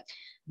it? Like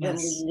when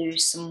we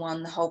lose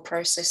someone, the whole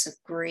process of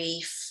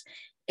grief,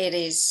 it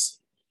is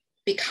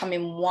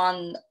becoming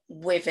one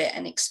with it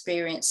and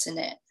experiencing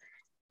it.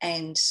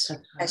 And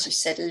as you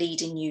said,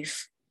 leading you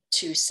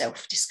to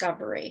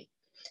self-discovery.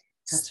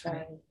 That's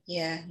right.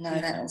 Yeah, no,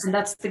 and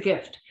that's the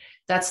gift.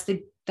 That's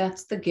the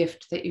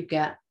gift that you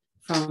get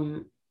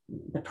from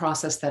the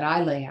process that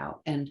I lay out.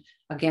 And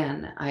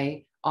again,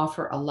 I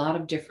offer a lot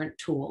of different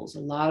tools, a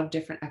lot of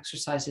different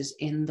exercises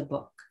in the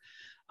book.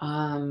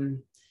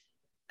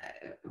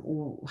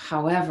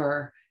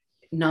 However,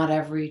 not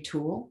every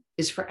tool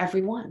is for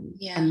everyone.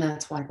 And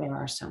that's why there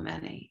are so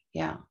many.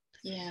 Yeah.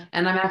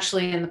 And I'm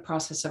actually in the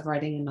process of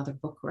writing another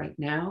book right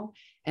now,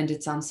 and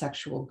it's on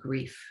sexual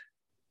grief.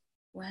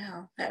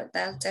 Wow,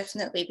 that'll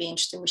definitely be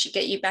interesting. We should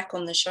get you back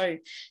on the show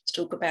to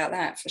talk about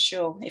that for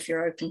sure, if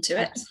you're open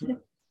to it.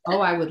 Oh,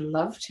 I would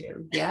love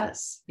to.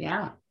 Yes.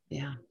 Yeah.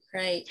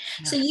 Great.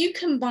 So you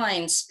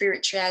combine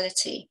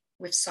spirituality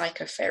with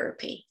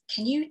psychotherapy.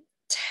 Can you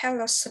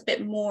tell us a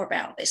bit more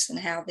about this and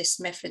how this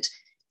method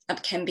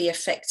can be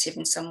effective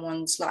in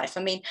someone's life?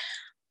 I mean,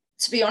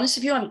 to be honest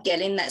with you, I'm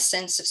getting that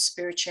sense of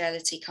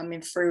spirituality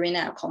coming through in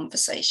our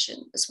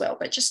conversation as well,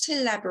 but just to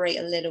elaborate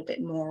a little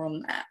bit more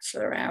on that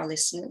for our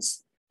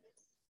listeners.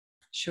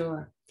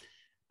 Sure.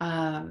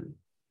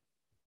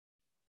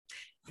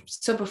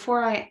 So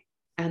before I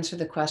answer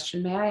the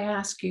question, may I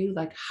ask you,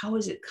 like, how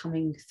is it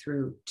coming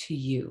through to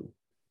you?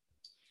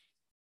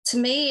 To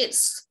me,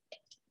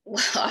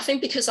 I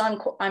think because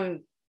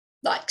I'm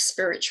like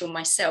spiritual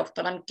myself,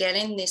 but I'm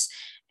getting this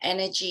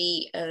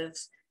energy of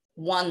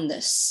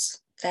oneness,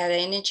 that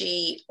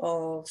energy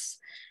of,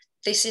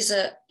 this is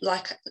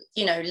like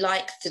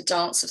the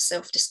dance of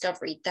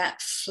self-discovery,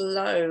 that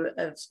flow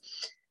of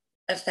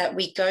that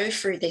we go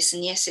through this.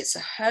 And yes, it's a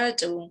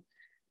hurdle,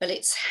 but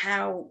it's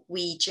how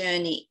we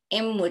journey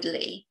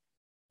inwardly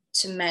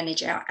to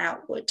manage our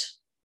outward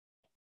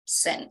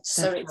sense.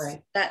 So it's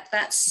right.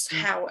 That's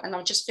how, and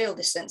I just feel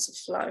this sense of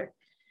flow,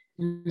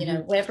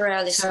 whether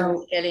our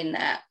listeners get in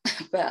that,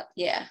 but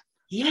yeah.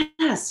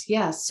 Yes.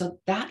 So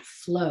that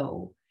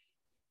flow,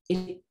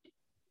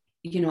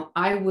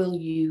 I will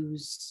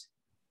use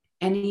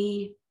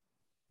any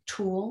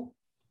tool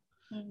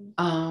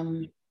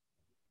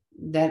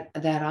that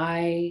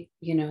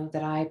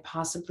I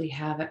possibly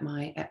have at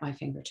my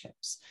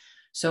fingertips.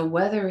 So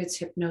whether it's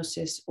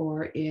hypnosis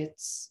or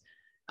it's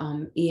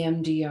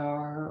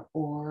EMDR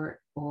or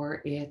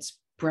it's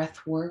breath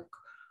work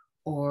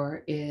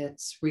or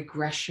it's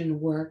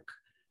regression work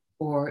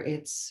or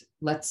it's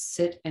let's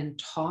sit and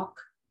talk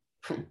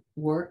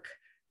work,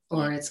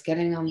 or it's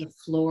getting on the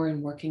floor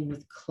and working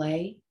with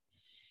clay,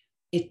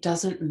 it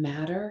doesn't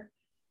matter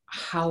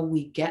how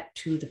we get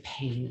to the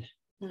pain,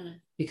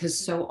 because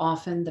so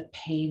often the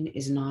pain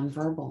is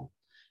nonverbal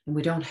and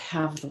we don't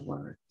have the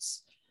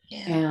words.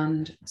 Yeah.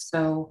 And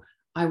so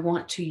I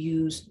want to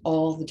use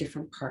all the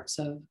different parts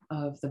of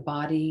the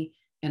body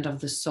and of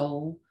the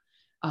soul.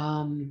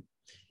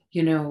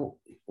 You know,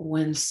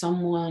 when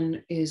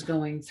someone is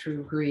going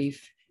through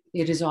grief,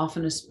 it is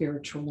often a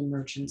spiritual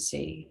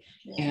emergency.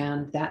 Yeah.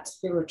 And that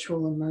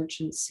spiritual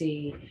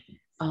emergency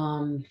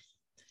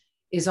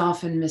is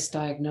often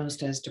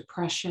misdiagnosed as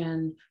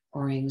depression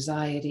or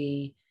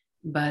anxiety.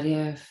 But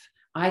if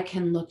I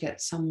can look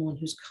at someone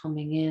who's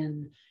coming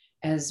in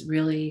as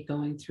really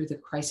going through the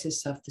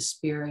crisis of the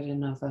spirit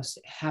and of us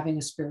having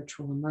a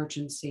spiritual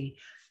emergency,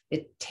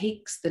 it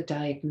takes the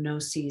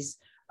diagnoses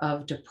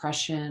of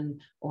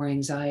depression or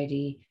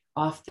anxiety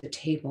off the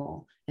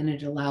table, and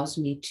it allows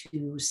me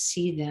to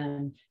see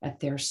them at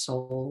their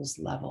soul's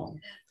level.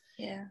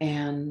 Yeah.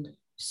 And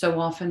so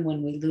often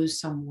when we lose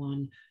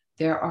someone,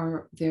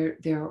 I'm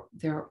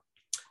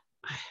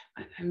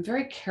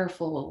very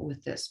careful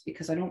with this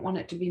because I don't want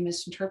it to be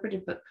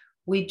misinterpreted, but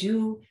we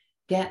do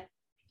get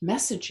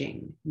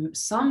messaging,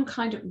 some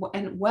kind of,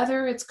 and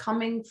whether it's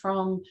coming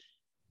from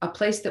a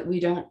place that we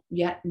don't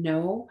yet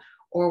know,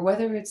 or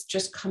whether it's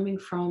just coming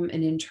from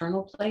an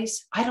internal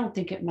place, I don't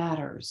think it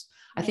matters.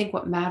 I think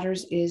what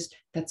matters is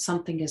that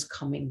something is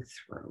coming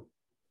through.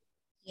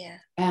 Yeah.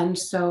 And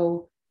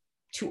so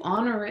to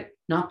honor it,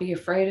 not be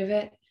afraid of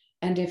it.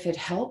 And if it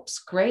helps,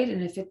 great.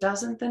 And if it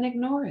doesn't, then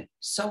ignore it.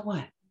 So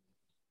what?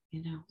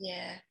 You know?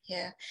 Yeah.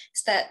 Yeah.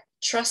 It's that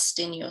trust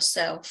in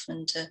yourself,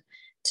 and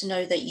to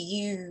know that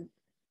you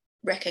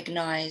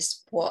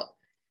recognize what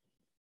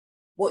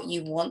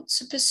you want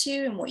to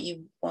pursue and what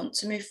you want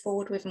to move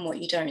forward with and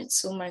what you don't.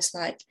 It's almost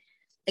like,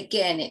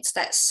 again, it's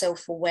that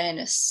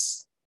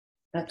self-awareness.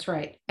 That's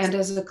right. And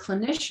as a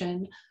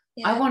clinician,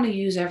 I want to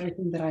use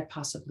everything that I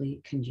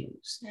possibly can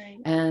use. Right.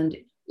 And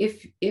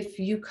if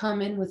you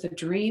come in with a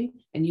dream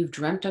and you've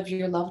dreamt of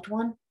your loved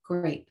one,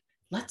 great.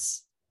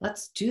 Let's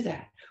do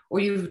that. Or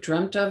you've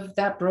dreamt of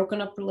that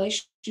broken up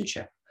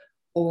relationship,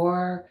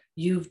 or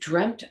you've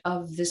dreamt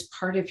of this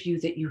part of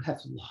you that you have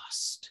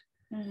lost.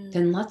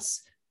 Then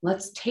let's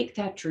take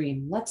that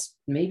dream. Let's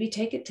maybe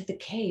take it to the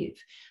cave.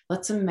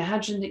 Let's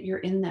imagine that you're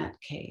in that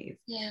cave.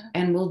 Yeah.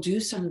 And we'll do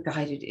some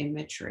guided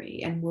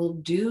imagery, and we'll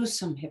do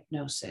some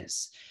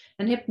hypnosis.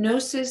 And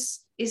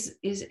hypnosis is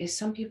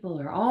some people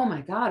are, oh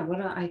my God,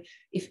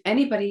 if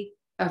anybody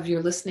of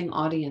your listening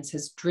audience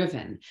has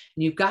driven and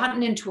you've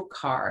gotten into a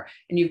car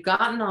and you've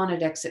gotten on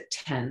at exit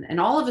 10 and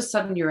all of a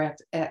sudden you're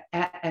at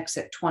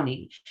exit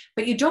 20,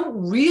 but you don't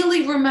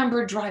really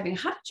remember driving.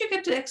 How did you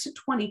get to exit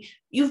 20?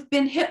 You've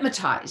been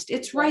hypnotized.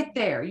 It's right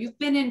there. You've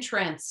been in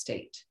trance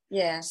state.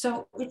 Yeah.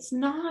 So it's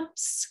not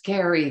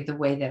scary the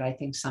way that I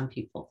think some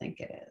people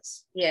think it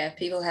is. Yeah.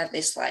 People have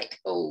this like,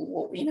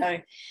 oh,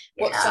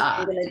 what's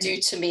something going to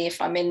do to me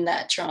if I'm in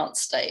that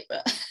trance state?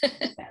 But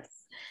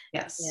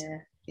Yes. Yeah.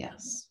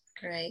 Yes.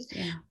 Great.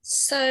 Yeah.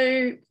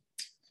 So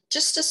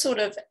just to sort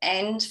of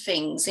end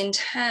things in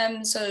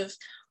terms of,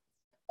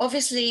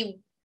 obviously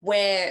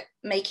we're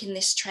making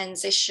this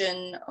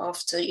transition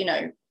after,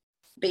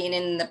 being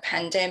in the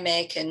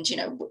pandemic, and,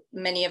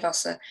 many of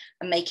us are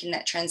making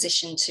that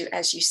transition to,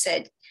 as you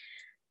said,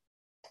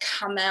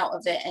 come out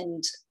of it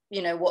and,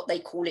 what they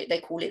call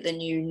it the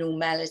new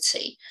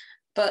normality.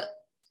 But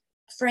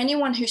for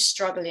anyone who's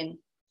struggling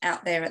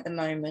out there at the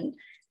moment,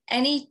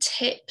 any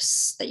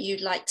tips that you'd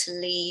like to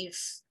leave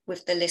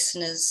with the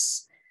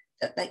listeners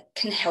that they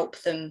can help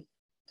them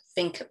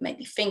think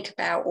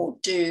about or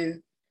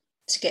do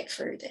to get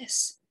through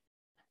this?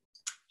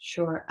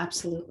 Sure,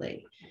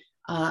 absolutely.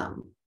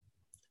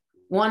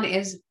 One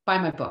is buy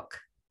my book.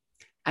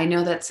 I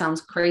know that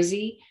sounds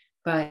crazy,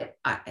 but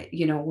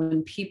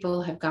when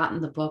people have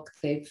gotten the book,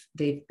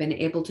 they've been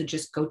able to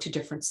just go to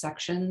different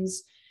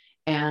sections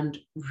and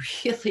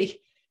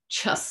really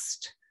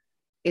just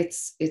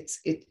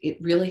it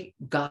really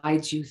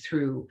guides you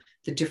through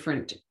the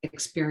different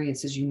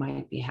experiences you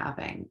might be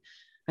having.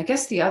 I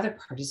guess the other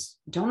part is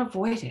don't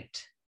avoid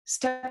it.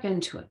 Step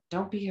into it.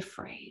 Don't be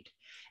afraid.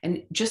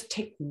 And just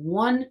take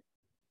one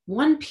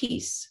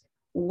piece,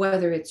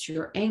 whether it's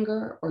your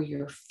anger or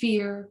your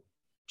fear,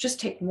 just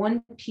take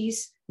one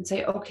piece and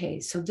say,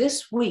 okay, so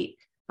this week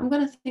I'm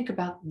going to think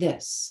about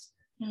this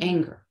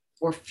anger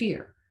or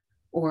fear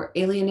or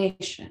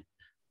alienation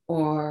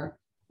or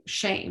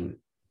shame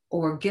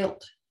or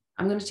guilt.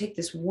 I'm going to take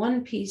this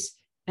one piece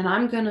and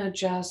I'm going to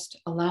just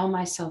allow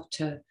myself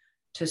to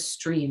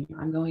stream.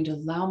 I'm going to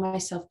allow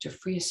myself to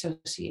free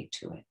associate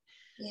to it.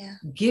 Yeah.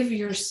 Give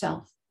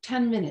yourself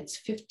 10 minutes,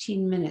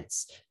 15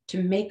 minutes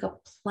to make a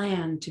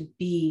plan to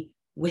be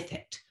with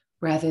it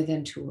rather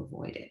than to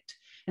avoid it.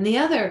 And the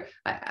other,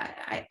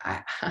 I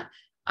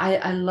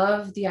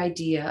love the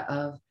idea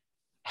of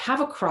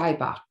have a cry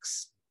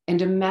box,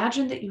 and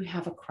imagine that you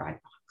have a cry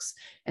box.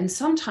 And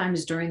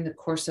sometimes during the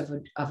course of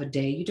a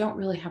day, you don't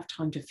really have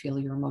time to feel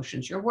your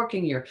emotions. You're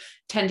working, you're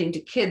tending to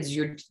kids,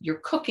 you're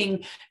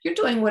cooking, you're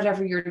doing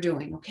whatever you're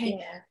doing. Okay.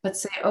 Yeah. But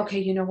say, okay,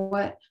 you know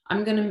what?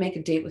 I'm going to make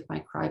a date with my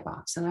cry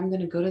box, and I'm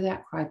going to go to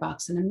that cry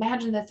box and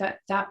imagine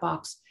that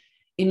box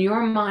in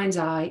your mind's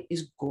eye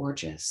is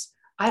gorgeous.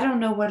 I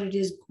don't know what it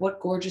is, what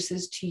gorgeous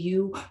is to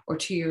you or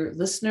to your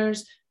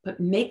listeners, but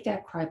make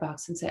that cry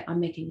box and say, I'm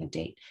making a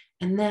date,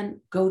 and then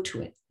go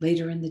to it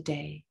later in the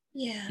day.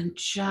 Yeah. And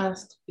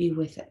just be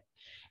with it.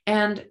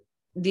 And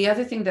the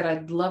other thing that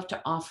I'd love to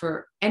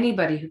offer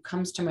anybody who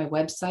comes to my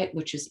website,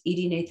 which is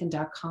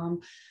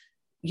edinathan.com,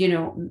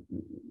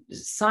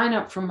 sign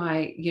up for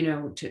my,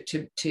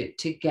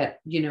 to get,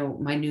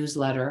 my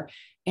newsletter.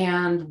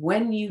 And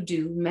when you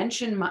do,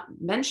 mention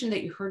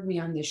that you heard me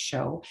on this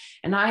show,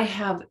 and I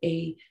have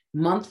a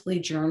monthly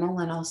journal,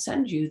 and I'll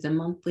send you the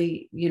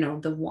monthly,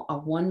 a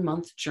 1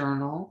 month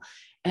journal.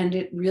 And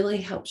it really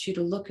helps you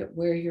to look at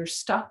where you're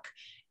stuck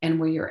and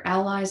where your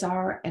allies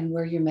are and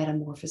where your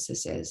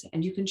metamorphosis is.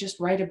 And you can just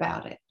write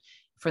about it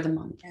for the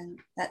month. And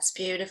that's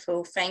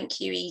beautiful. Thank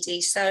you,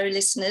 Edie. So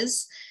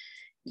listeners,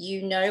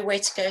 you know where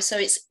to go. So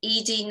it's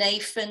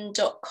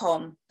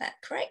edinathan.com. That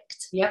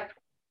correct? Yep.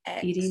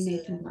 Excellent.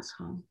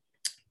 edinathan.com.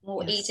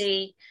 Well, Yes.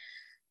 Edie,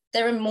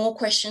 there are more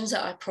questions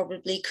that I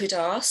probably could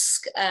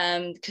ask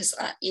because,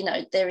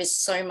 there is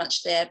so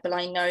much there. But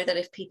I know that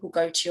if people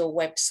go to your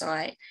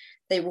website,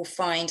 they will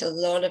find a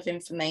lot of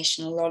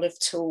information, a lot of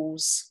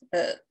tools,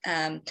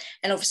 and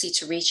obviously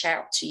to reach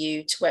out to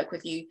you, to work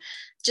with you.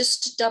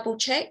 Just to double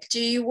check,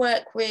 do you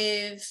work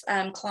with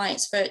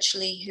clients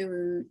virtually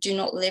who do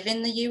not live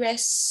in the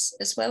US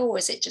as well, or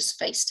is it just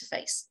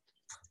face-to-face?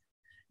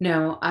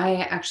 No, I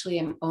actually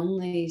am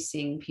only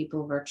seeing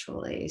people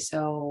virtually.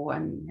 So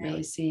I'm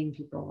really seeing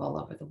people all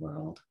over the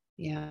world.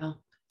 Yeah.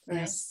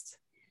 Right. Yes.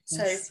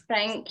 So Yes.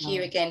 thank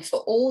you again for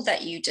all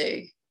that you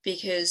do,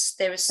 because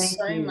there is Thank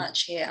so you.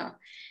 much here,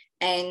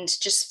 and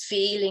just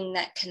feeling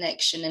that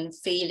connection and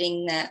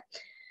feeling that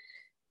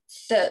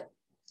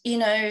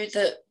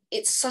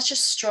it's such a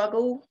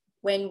struggle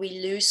when we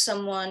lose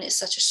someone. It's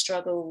such a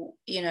struggle,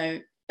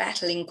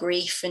 battling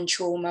grief and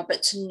trauma,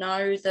 but to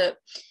know that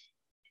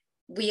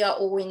we are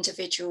all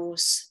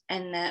individuals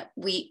and that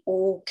we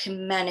all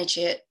can manage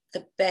it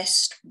the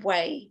best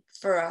way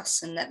for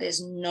us, and that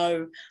there's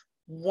no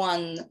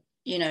one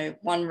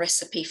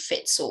recipe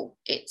fits all.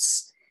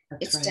 It's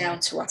Right. down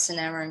to us in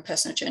our own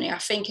personal journey. I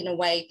think in a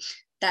way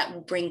that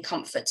will bring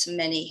comfort to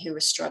many who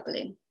are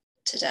struggling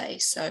today.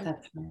 So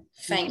That's right.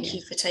 thank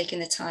you for taking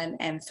the time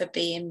and for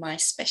being my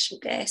special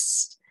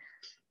guest.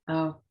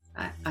 Oh,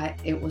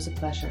 it was a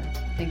pleasure.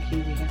 Thank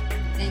you, Rita.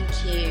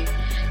 Thank you.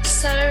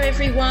 So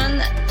everyone,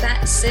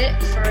 that's it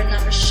for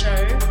another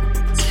show.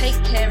 Take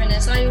care, and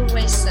as I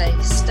always say,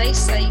 stay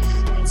safe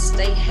and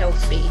stay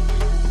healthy.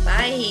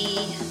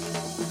 Bye.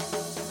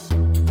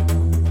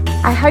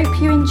 I hope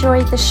you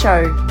enjoyed the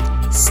show.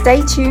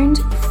 Stay tuned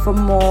for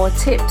more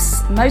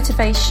tips,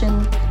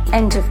 motivation,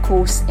 and of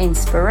course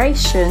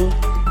inspiration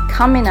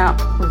coming up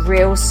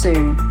real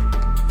soon.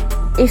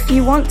 If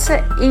you want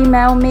to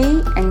email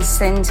me and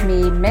send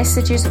me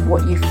messages of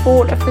what you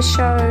thought of the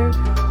show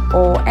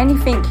or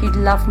anything you'd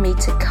love me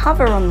to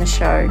cover on the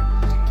show,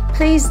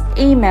 please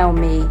email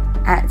me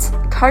at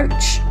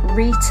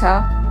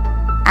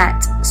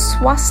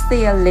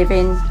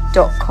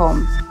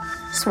coachreeta@swasthialiving.com.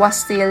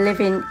 Swasthia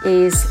Living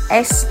is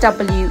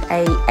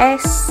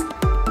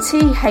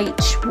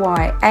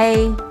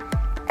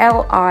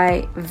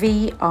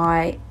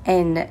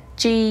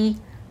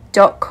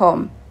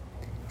SWASTHYALIVING.com.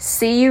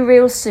 See you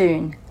real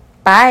soon.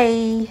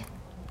 Bye.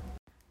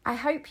 I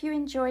hope you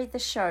enjoyed the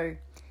show.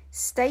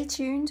 Stay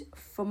tuned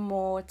for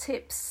more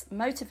tips,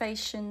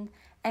 motivation,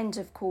 and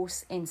of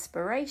course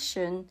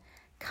inspiration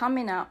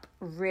coming up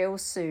real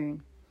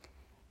soon.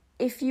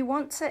 If you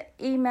want to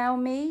email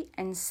me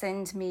and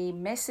send me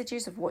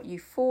messages of what you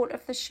thought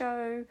of the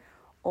show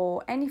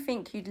or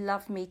anything you'd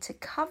love me to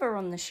cover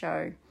on the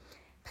show,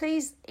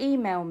 please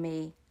email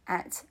me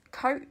at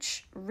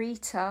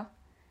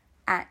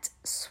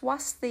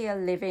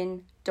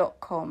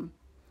coachreeta@swasthialiving.com.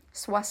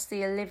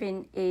 Swasthia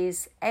Living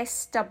is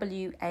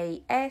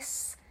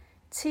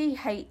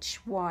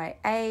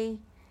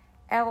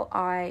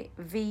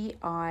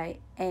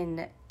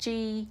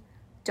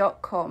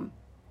SWASTHYALIVING.com.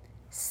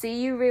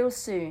 See you real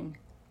soon.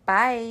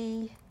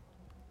 Bye.